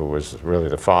Webster, who was really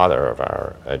the father of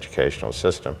our educational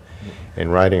system. In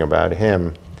writing about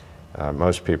him,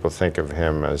 most people think of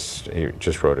him as he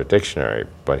just wrote a dictionary,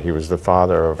 but he was the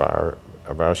father of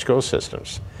our school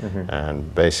systems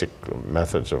and basic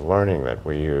methods of learning that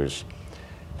we use.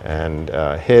 And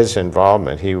his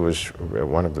involvement, he was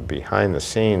one of the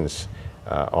behind-the-scenes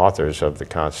authors of the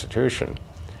Constitution.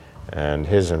 And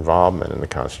his involvement in the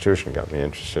Constitution got me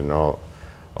interested in all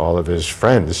of his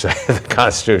friends at the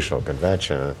Constitutional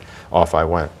Convention, and off I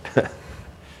went.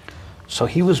 So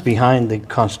he was behind the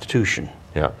Constitution.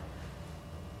 Yeah.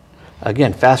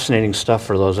 Again, fascinating stuff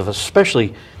for those of us,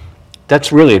 especially,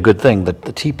 that's really a good thing, that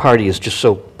the Tea Party is just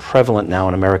so prevalent now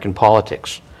in American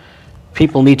politics.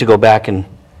 People need to go back and...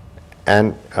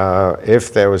 And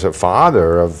if there was a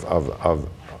father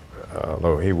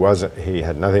although he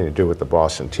had nothing to do with the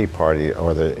Boston Tea Party,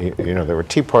 or there were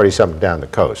tea parties up and down the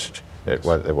coast. It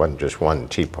wasn't just one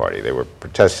tea party. They were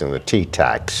protesting the tea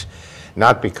tax,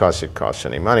 not because it cost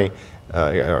any money,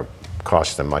 or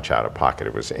cost them much out of pocket.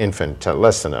 It was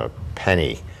less than a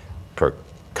penny per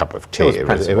cup of tea. It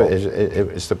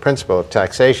was the principle of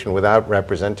taxation without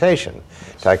representation.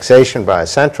 Taxation by a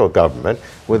central government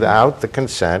without the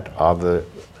consent of the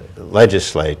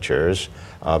legislatures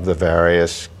of the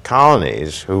various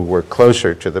colonies who were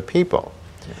closer to the people.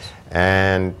 Yes.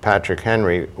 And Patrick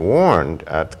Henry warned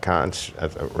at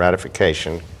the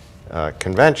ratification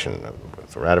convention,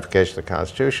 the ratification of the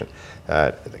Constitution,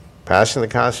 that passing the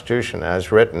Constitution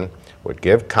as written would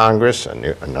give Congress,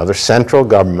 another central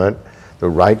government, the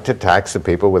right to tax the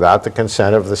people without the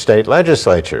consent of the state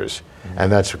legislatures.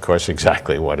 And that's, of course,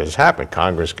 exactly what has happened.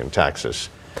 Congress can tax us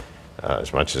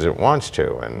as much as it wants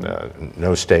to, and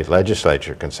no state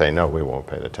legislature can say, no, we won't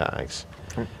pay the tax.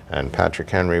 And Patrick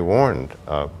Henry warned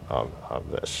of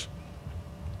this.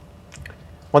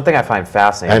 One thing I find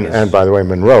fascinating is... And by the way,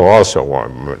 Monroe also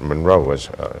warned. Monroe was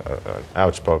an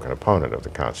outspoken opponent of the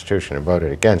Constitution and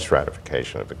voted against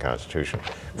ratification of the Constitution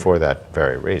for that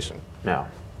very reason. Yeah.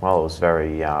 Well, it was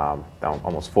very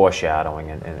almost foreshadowing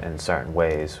in certain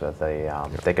ways. But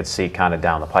they could see kind of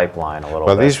down the pipeline a little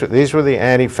bit. Well, these were the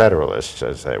anti-federalists,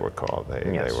 as they were called.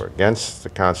 They were against the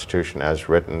Constitution as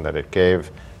written, that it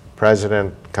gave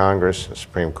President, Congress, and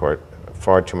Supreme Court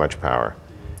far too much power,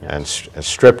 and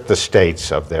stripped the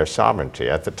states of their sovereignty.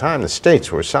 At the time, the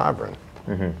states were sovereign.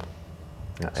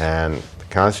 Yes. And the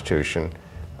Constitution,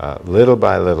 little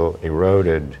by little,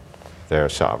 eroded their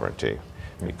sovereignty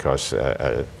because,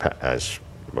 as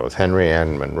both Henry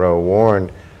and Monroe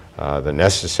warned, the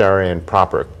necessary and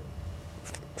proper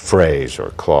phrase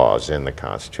or clause in the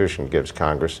Constitution gives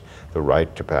Congress the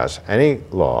right to pass any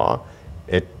law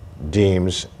it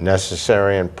deems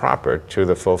necessary and proper to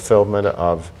the fulfillment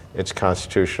of its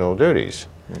constitutional duties.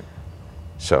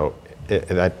 So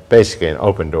that's basically an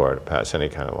open door to pass any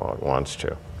kind of law it wants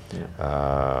to.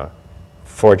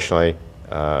 Fortunately,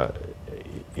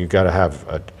 you've got to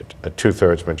have a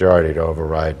two-thirds majority to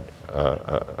override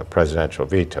a presidential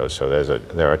veto. So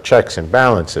there are checks and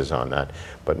balances on that.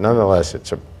 But nonetheless,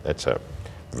 it's a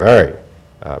very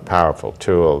powerful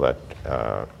tool that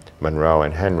Monroe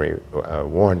and Henry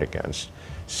warned against.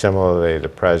 Similarly, the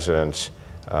president's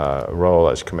role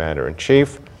as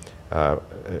commander-in-chief,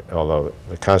 although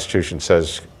the Constitution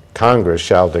says Congress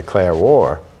shall declare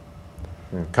war,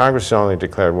 Congress has only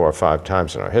declared war 5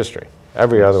 times in our history.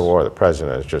 Every other war, the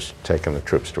president has just taken the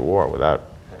troops to war without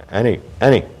any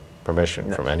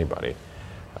permission from anybody.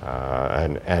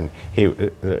 And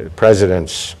the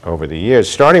presidents over the years,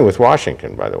 starting with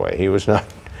Washington, by the way, he was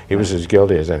as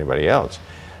guilty as anybody else.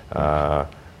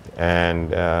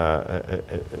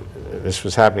 This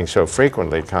was happening so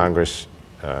frequently, Congress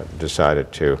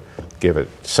decided to give it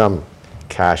some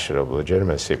cachet of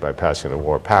legitimacy by passing the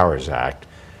War Powers Act,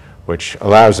 which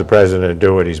allows the president to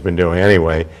do what he's been doing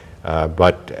anyway,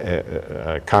 but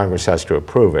Congress has to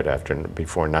approve it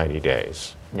before 90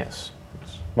 days. Yes.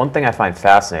 One thing I find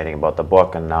fascinating about the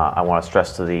book, and I want to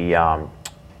stress to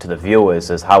the viewers,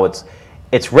 is how it's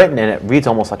written and it reads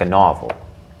almost like a novel.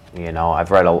 You know,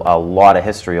 I've read a lot of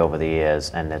history over the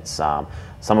years, and it's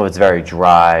some of it's very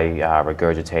dry,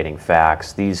 regurgitating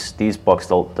facts. These books,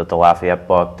 the Lafayette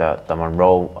book, the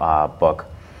Monroe book,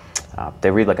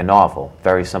 they read like a novel.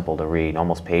 Very simple to read,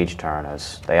 almost page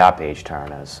turners. They are page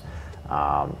turners,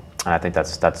 and I think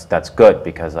that's good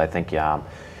because I think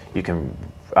you can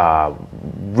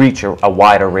reach a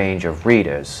wider range of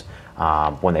readers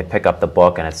when they pick up the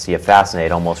book, and you're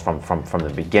fascinated almost from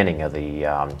the beginning of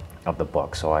the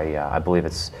book. So I believe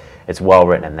it's well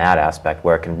written in that aspect,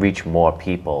 where it can reach more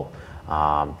people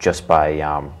just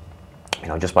by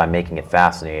making it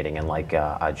fascinating. And like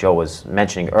Joe was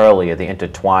mentioning earlier, the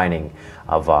intertwining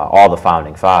of all the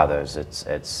founding fathers,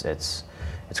 it's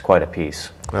quite a piece.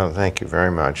 Well, thank you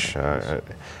very much.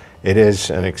 It is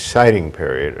an exciting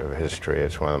period of history.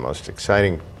 It's one of the most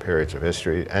exciting periods of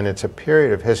history, and it's a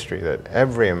period of history that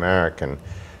every American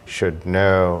should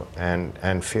know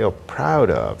and feel proud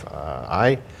of.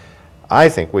 I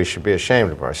think we should be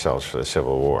ashamed of ourselves for the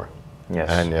Civil War. Yes.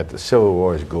 And yet the Civil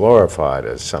War is glorified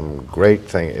as some great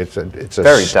thing. It's a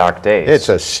very dark days. It's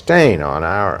a stain on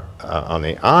on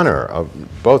the honor of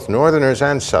both Northerners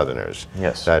and Southerners.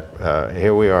 Yes. That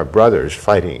here we are, brothers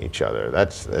fighting each other.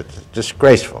 That's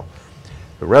disgraceful.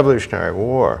 The Revolutionary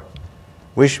War,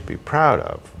 we should be proud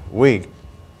of. We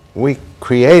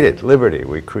created liberty.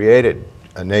 We created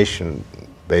a nation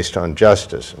based on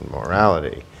justice and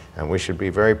morality, and we should be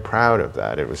very proud of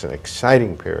that. It was an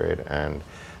exciting period, and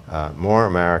more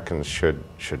Americans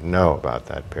should know about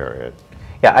that period.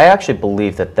 Yeah, I actually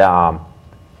believe that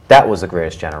that was the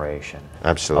greatest generation.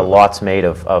 Absolutely. A lot's made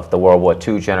of the World War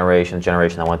II generation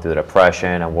that went through the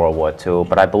Depression and World War II,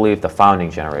 but I believe the founding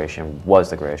generation was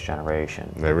the greatest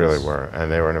generation. They really were,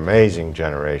 and they were an amazing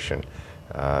generation.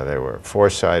 They were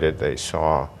foresighted. They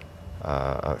saw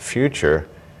a future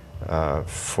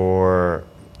for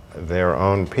their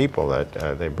own people,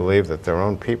 that they believed that their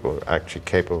own people were actually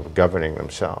capable of governing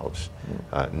themselves.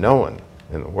 No one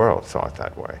in the world thought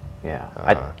that way. Yeah,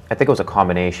 I think it was a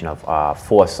combination of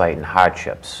foresight and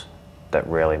hardships that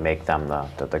really make them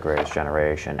the greatest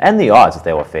generation, and the odds that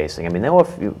they were facing. I mean, they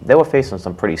were facing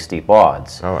some pretty steep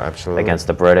odds. Oh, absolutely. Against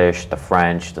the British, the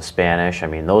French, the Spanish. I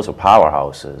mean, those were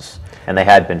powerhouses, and they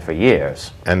had been for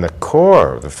years. And the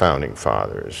core of the founding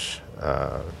fathers,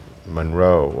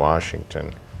 Monroe,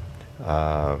 Washington,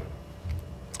 the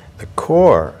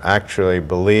core actually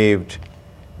believed,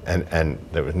 and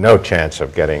there was no chance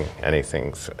of getting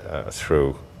anything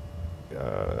through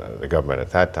the government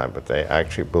at that time, but they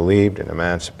actually believed in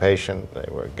emancipation. They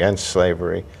were against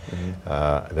slavery.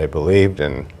 They believed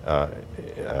in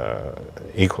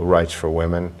equal rights for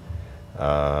women.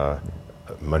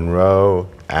 Monroe,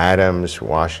 Adams,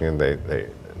 Washington, they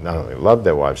not only loved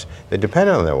their wives, they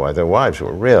depended on their wives. Their wives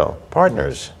were real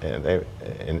partners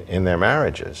in their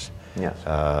marriages. Yes.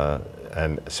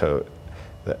 And so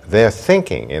their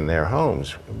thinking in their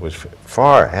homes was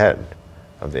far ahead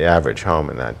of the average home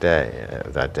in that day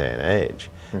and age,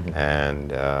 and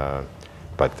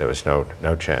but there was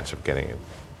no chance of getting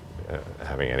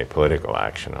having any political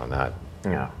action on that.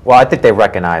 Yeah. Well, I think they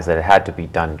recognized that it had to be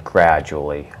done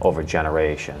gradually over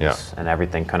generations, Yeah. and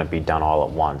everything couldn't be done all at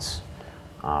once,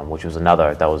 which was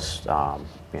another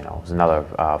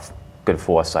good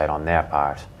foresight on their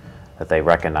part, that they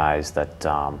recognized that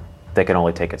they can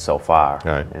only take it so far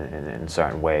Right. in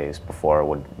certain ways before it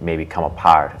would maybe come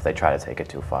apart if they try to take it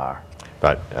too far.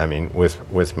 But I mean,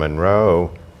 with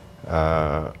Monroe,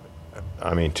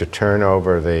 I mean, to turn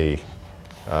over the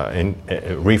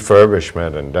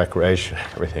refurbishment and decoration,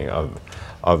 everything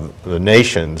of the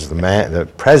nation's, the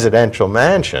presidential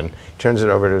mansion, he turns it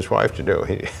over to his wife to do.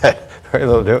 He had very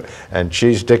little to do, and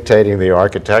she's dictating the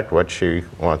architect what she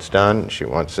wants done. She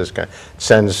wants this kind.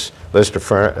 Sends list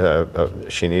of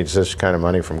she needs this kind of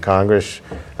money from Congress.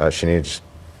 She needs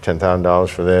 $10,000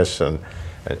 for this, and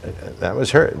that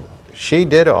was her. She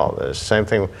did all this. Same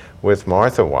thing with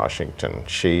Martha Washington.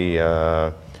 She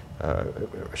ran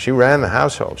the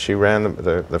household. She ran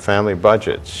the family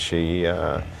budgets.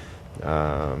 I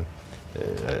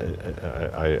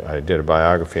did a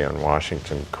biography on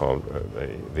Washington called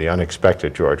The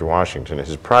Unexpected George Washington,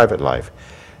 his private life.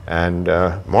 And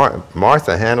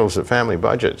Martha handles the family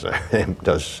budgets.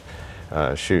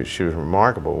 She was a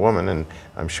remarkable woman, and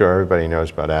I'm sure everybody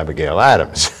knows about Abigail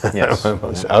Adams, Yes. one of the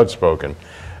most outspoken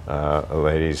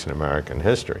ladies in American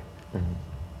history.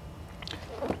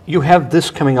 You have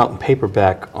this coming out in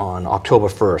paperback on October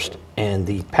 1st, and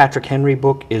the Patrick Henry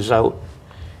book is out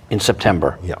in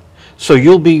September. Yeah. So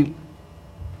you'll be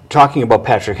talking about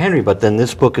Patrick Henry, but then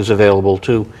this book is available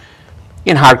too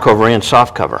in hardcover and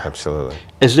softcover. Absolutely.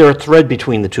 Is there a thread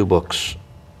between the two books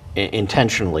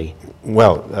intentionally?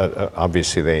 Well,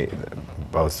 obviously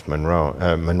both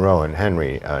Monroe and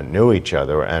Henry knew each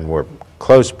other and were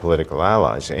close political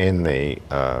allies in the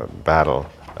battle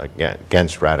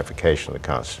against ratification of the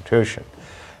Constitution.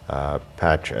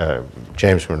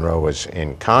 James Monroe was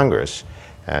in Congress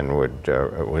and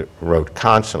wrote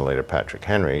constantly to Patrick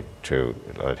Henry to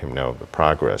let him know of the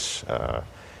progress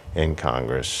in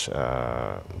Congress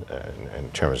in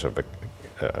terms of the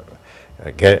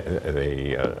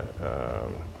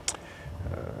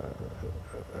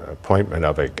appointment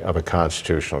of a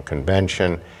constitutional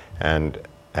convention, and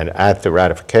at the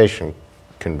ratification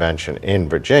convention in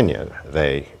Virginia,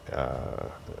 they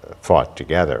fought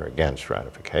together against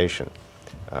ratification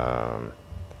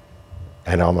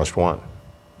and almost won.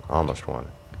 Almost won.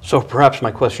 So perhaps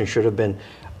my question should have been,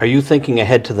 are you thinking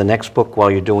ahead to the next book while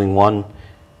you're doing one?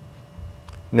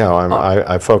 No,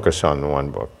 I focus on the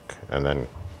one book, and then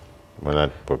when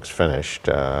that book's finished,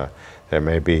 there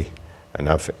may be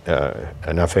enough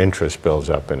interest builds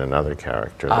up in another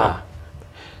character.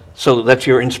 So that's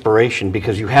your inspiration,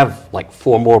 because you have like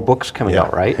 4 more books coming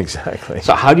out, right? Exactly.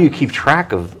 So how do you keep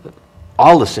track of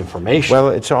all this information? Well,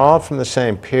 it's all from the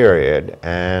same period,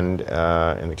 and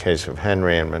in the case of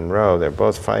Henry and Monroe, they're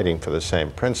both fighting for the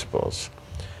same principles.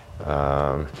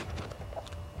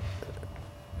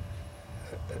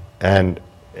 And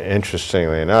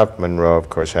interestingly enough, Monroe, of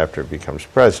course, after he becomes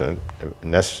president,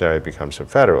 necessarily becomes a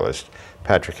Federalist.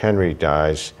 Patrick Henry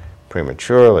dies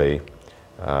prematurely,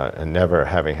 and never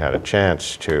having had a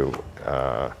chance to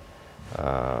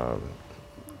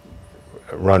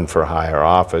run for higher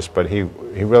office, but he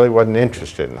really wasn't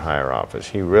interested in higher office.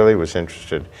 He really was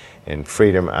interested in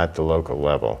freedom at the local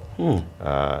level.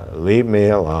 Leave me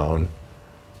alone.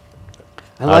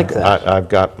 I like that. I've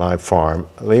got my farm.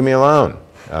 Leave me alone.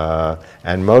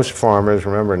 And most farmers,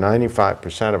 remember,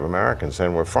 95% of Americans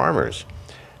then were farmers.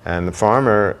 And the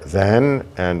farmer then,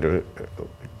 and to a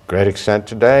great extent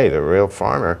today, the real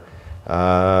farmer,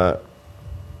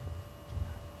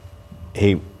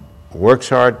 he works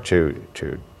hard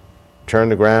to turn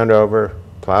the ground over,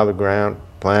 plow the ground,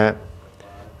 plant,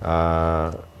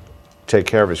 take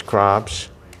care of his crops,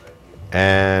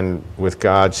 and with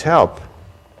God's help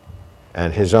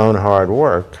and his own hard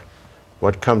work,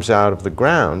 what comes out of the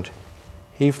ground,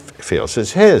 he feels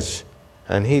is his.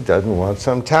 And he doesn't want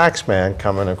some tax man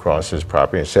coming across his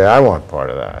property and say, I want part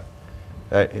of that.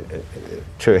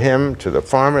 To him, to the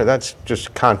farmer, that's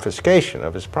just confiscation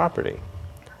of his property.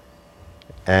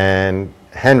 And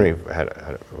Henry had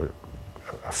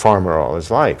a farmer all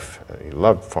his life. He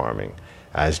loved farming,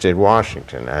 as did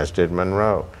Washington, as did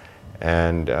Monroe.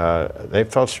 And they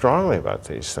felt strongly about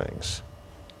these things.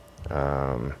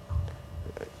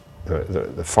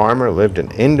 The farmer lived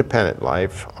an independent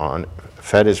life,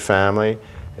 fed his family.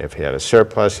 If he had a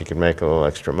surplus, he could make a little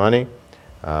extra money.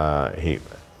 He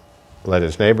let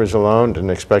his neighbors alone, didn't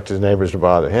expect his neighbors to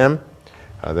bother him.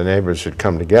 The neighbors would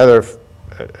come together,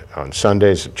 on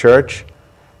Sundays at church,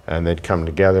 and they'd come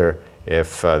together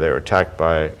if they were attacked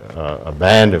by a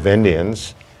band of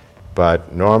Indians.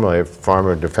 But normally, a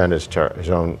farmer would defend his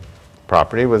own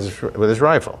property with his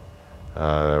rifle.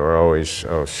 There were always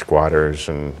squatters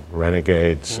and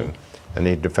renegades, and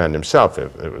he'd defend himself.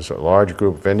 If it was a large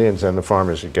group of Indians, then the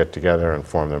farmers would get together and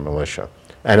form their militia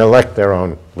and elect their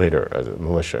own leader as a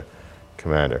militia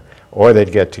commander. Or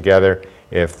they'd get together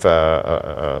if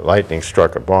lightning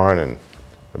struck a barn and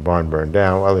the barn burned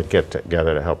down. Well, they'd get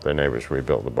together to help their neighbors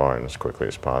rebuild the barn as quickly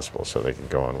as possible so they could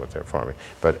go on with their farming.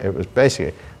 But it was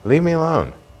basically, leave me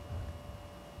alone.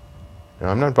 You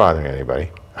know, I'm not bothering anybody.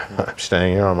 I'm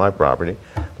staying here on my property.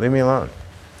 Leave me alone.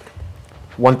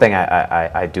 One thing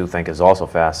I do think is also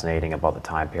fascinating about the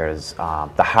time period is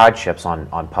the hardships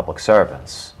on public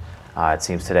servants. It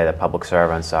seems today that public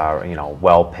servants are, you know,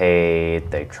 well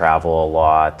paid. They travel a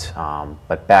lot,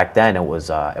 but back then it was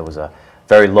a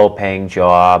very low paying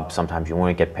job. Sometimes you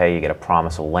wouldn't get paid. You get a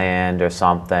promise of land or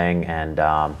something. And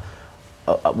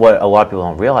what a lot of people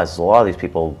don't realize is a lot of these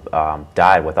people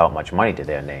died without much money to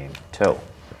their name too.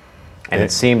 And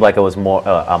it seemed like it was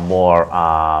a more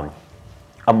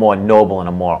noble and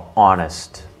a more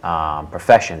honest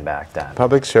profession back then.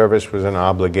 Public service was an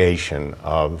obligation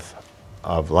of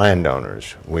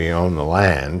landowners. We own the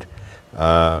land.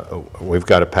 We've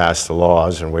got to pass the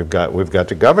laws, and we've got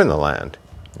to govern the land.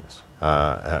 Yes.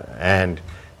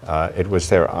 It was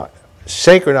their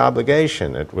sacred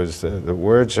obligation. It was the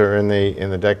words are in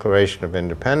the Declaration of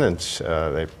Independence.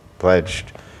 They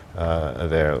pledged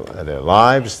their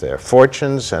lives, their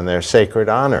fortunes, and their sacred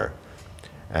honor.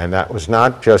 And that was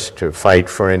not just to fight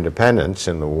for independence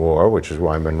in the war, which is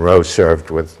why Monroe served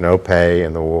with no pay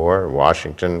in the war,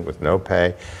 Washington with no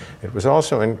pay. It was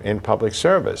also in public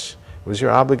service. It was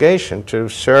your obligation to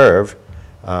serve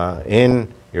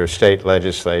in your state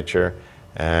legislature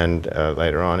and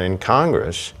later on in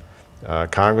Congress.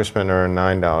 Congressmen earned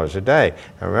 $9 a day.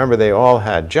 And remember, they all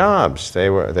had jobs. They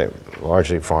were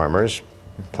largely farmers,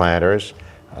 planters,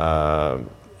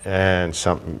 and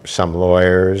some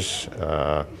lawyers.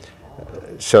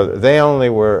 So they only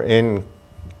were in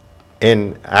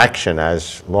action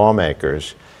as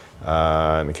lawmakers.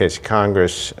 In the case of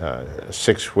Congress,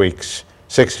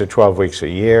 6 to 12 weeks a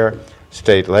year.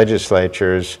 State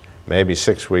legislatures, maybe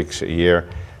 6 weeks a year.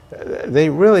 They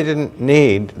really didn't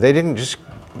they didn't just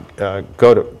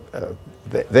go to,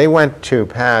 they went to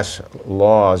pass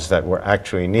laws that were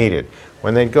actually needed.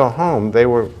 When they'd go home, they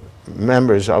were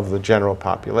members of the general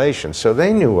population, so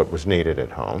they knew what was needed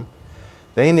at home.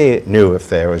 They knew if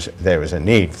there was a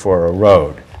need for a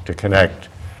road to connect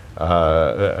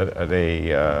the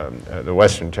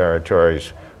Western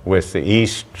Territories with the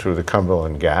East through the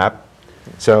Cumberland Gap.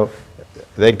 So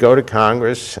they'd go to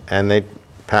Congress and they'd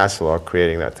pass a law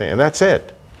creating that thing, and that's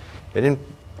it. They didn't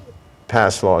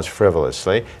pass laws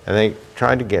frivolously, and they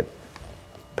tried to get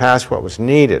past what was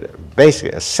needed,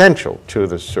 basically essential to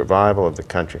the survival of the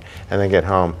country, and then get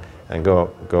home and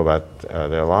go about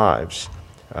their lives.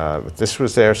 But this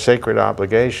was their sacred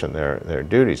obligation, their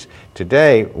duties.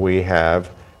 Today, we have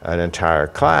an entire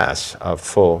class of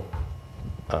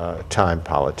full-time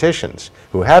politicians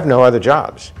who have no other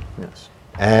jobs. Yes.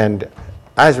 And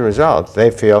as a result,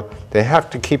 they feel they have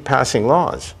to keep passing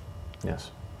laws.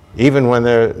 Yes. Even when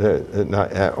they're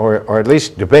not, or at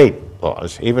least debate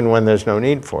laws, even when there's no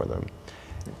need for them.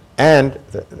 And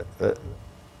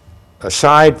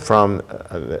aside from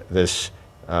this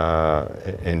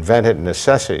invented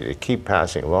necessity to keep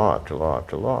passing law after law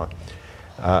after law,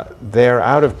 they're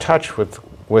out of touch with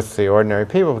the ordinary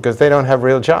people because they don't have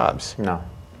real jobs. No,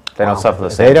 they don't suffer the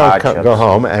same hardships. They don't go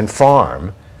home and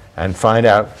farm and find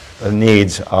out the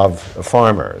needs of a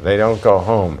farmer. They don't go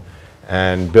home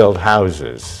and build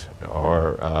houses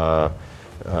or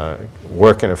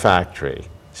work in a factory.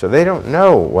 So they don't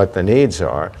know what the needs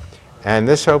are. And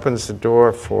this opens the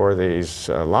door for these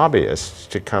lobbyists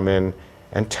to come in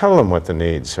and tell them what the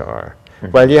needs are.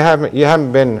 Mm-hmm. Well, you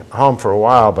haven't been home for a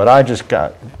while, but I just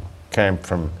came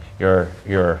from your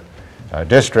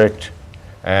district,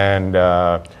 and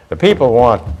the people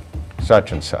want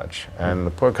such and such. And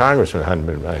the poor congressman hadn't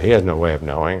been, he has no way of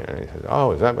knowing. And he says,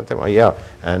 oh, is that what they want? Yeah,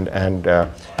 and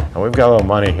we've got a little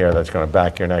money here that's going to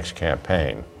back your next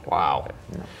campaign. Wow.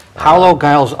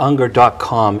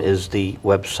 HarlowGilesUnger.com is the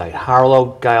website,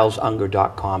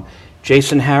 HarlowGilesUnger.com.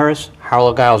 Jason Harris,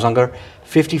 Harlow Giles Unger,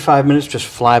 55 minutes just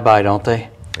fly by, don't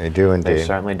they? They do indeed. They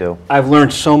certainly do. I've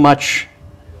learned so much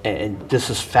and this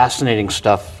is fascinating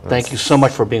stuff. Thank you so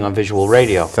much for being on Visual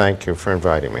Radio. Thank you for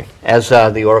inviting me. As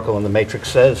the Oracle in the Matrix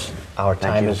says, our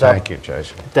time is up. Thank you,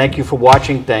 Jason. Thank you for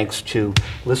watching. Thanks to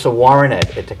Lissa Warren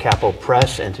at Da Capo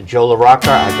Press, and to Joe LaRocca,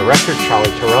 our director,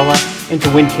 Charlie Torella, and to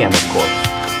WinCAM, of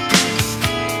course.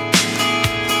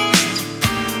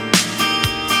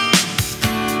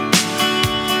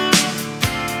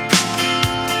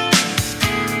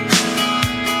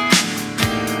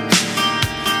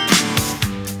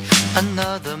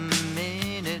 another